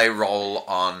well they roll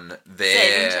on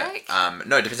their saving check?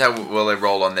 Depends how well they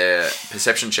roll on their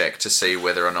perception check to see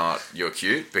whether or not you're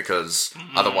cute, because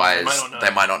otherwise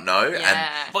they might not know.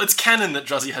 Yeah. Well, it's canon that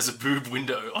Druzzy has a boob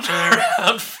window on her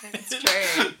outfit.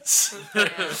 It's true.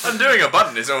 Undoing a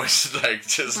button is always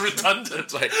just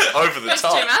redundant, over the That's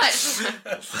top. too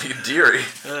much. Like Deary.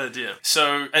 Oh dear.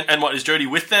 So, and what, is Jody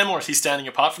with them, or is he standing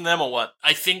apart from them, or what?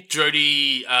 I think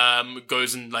Jody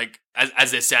goes and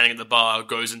as they're standing at the bar,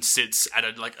 goes and sits at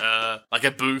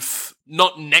a booth,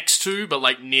 not next to,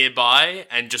 but nearby,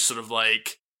 and just sort of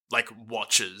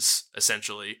watches,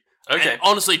 essentially. Okay. And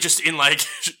honestly, just in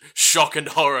shock and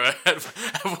horror at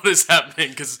what is happening,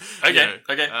 because Okay,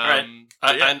 all right.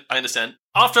 I understand.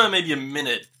 After maybe a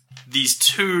minute, these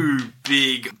two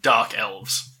big dark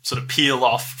elves sort of peel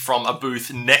off from a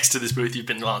booth next to this booth you've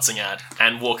been glancing at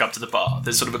and walk up to the bar.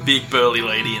 There's sort of a big burly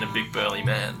lady and a big burly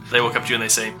man. They walk up to you and they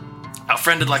say, "Our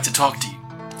friend would like to talk to you,"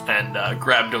 and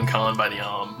grab Duncan by the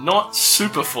arm. Not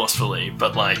super forcefully,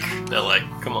 but they're like,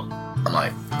 "Come on." I'm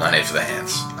like, "No need for the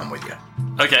hands. I'm with you."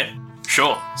 Okay,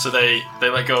 sure. So they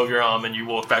let go of your arm and you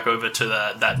walk back over to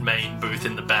that main booth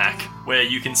in the back, where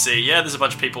you can see, there's a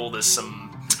bunch of people. There's some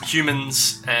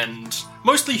humans, and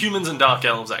mostly humans and dark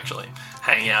elves, actually,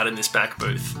 hanging out in this back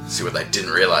booth. See, what they didn't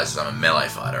realise is I'm a melee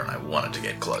fighter and I wanted to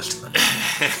get close to them.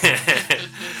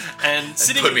 And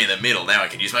They put me in the middle, now I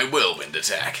can use my whirlwind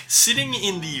attack. sitting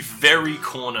in the very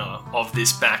corner of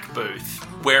this back booth,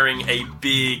 wearing a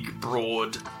big,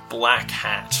 broad, black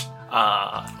hat,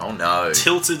 Oh no.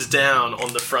 tilted down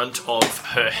on the front of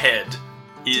her head,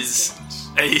 is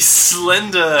a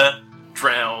slender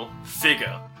drow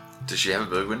figure. Does she have a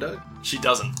boob window? She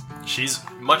doesn't. She's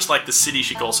much like the city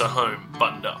she calls her home,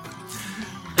 buttoned up.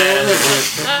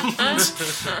 And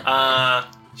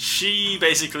she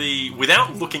basically,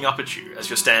 without looking up at you as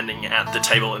you're standing at the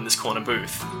table in this corner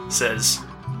booth, says,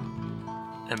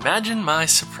 "Imagine my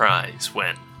surprise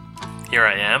when here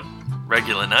I am,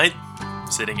 regular night,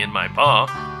 sitting in my bar,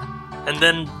 and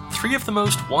then 3 of the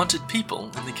most wanted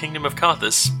people in the Kingdom of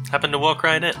Karthus happen to walk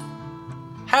right in.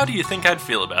 How do you think I'd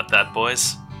feel about that,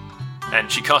 boys?" And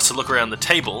she casts a look around the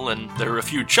table, and there are a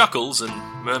few chuckles and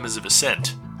murmurs of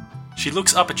assent. She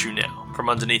looks up at you now, from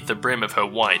underneath the brim of her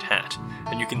wide hat,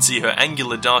 and you can see her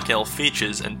angular dark elf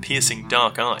features and piercing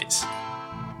dark eyes.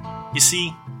 You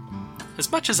see, as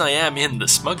much as I am in the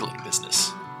smuggling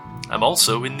business, I'm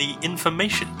also in the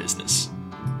information business.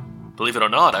 Believe it or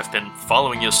not, I've been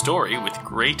following your story with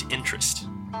great interest.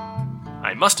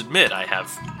 I must admit I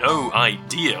have no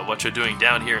idea what you're doing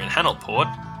down here in Hanalport,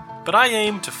 but I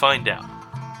aim to find out.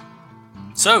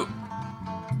 So,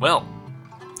 well,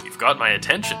 you've got my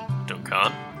attention,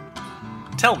 Duncan.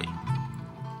 Tell me,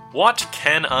 what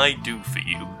can I do for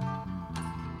you?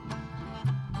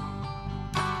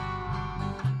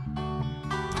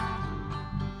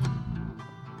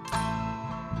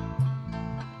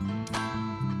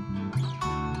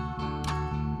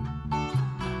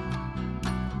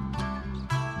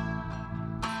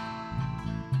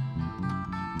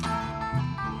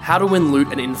 How to Win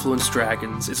Loot and Influence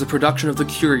Dragons is a production of the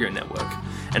Curio Network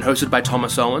and hosted by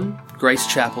Thomas Owen, Grace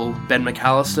Chappell, Ben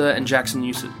McAllister, and Jackson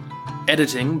Newson.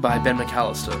 Editing by Ben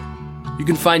McAllister. You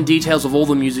can find details of all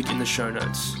the music in the show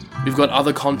notes. We've got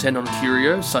other content on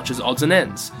Curio, such as Odds and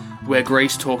Ends, where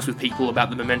Grace talks with people about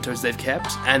the mementos they've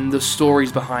kept and the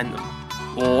stories behind them.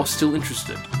 Or Still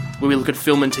Interested, where we look at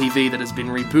film and TV that has been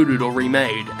rebooted or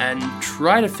remade and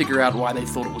try to figure out why they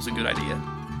thought it was a good idea.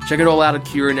 Check it all out at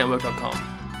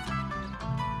CurioNetwork.com.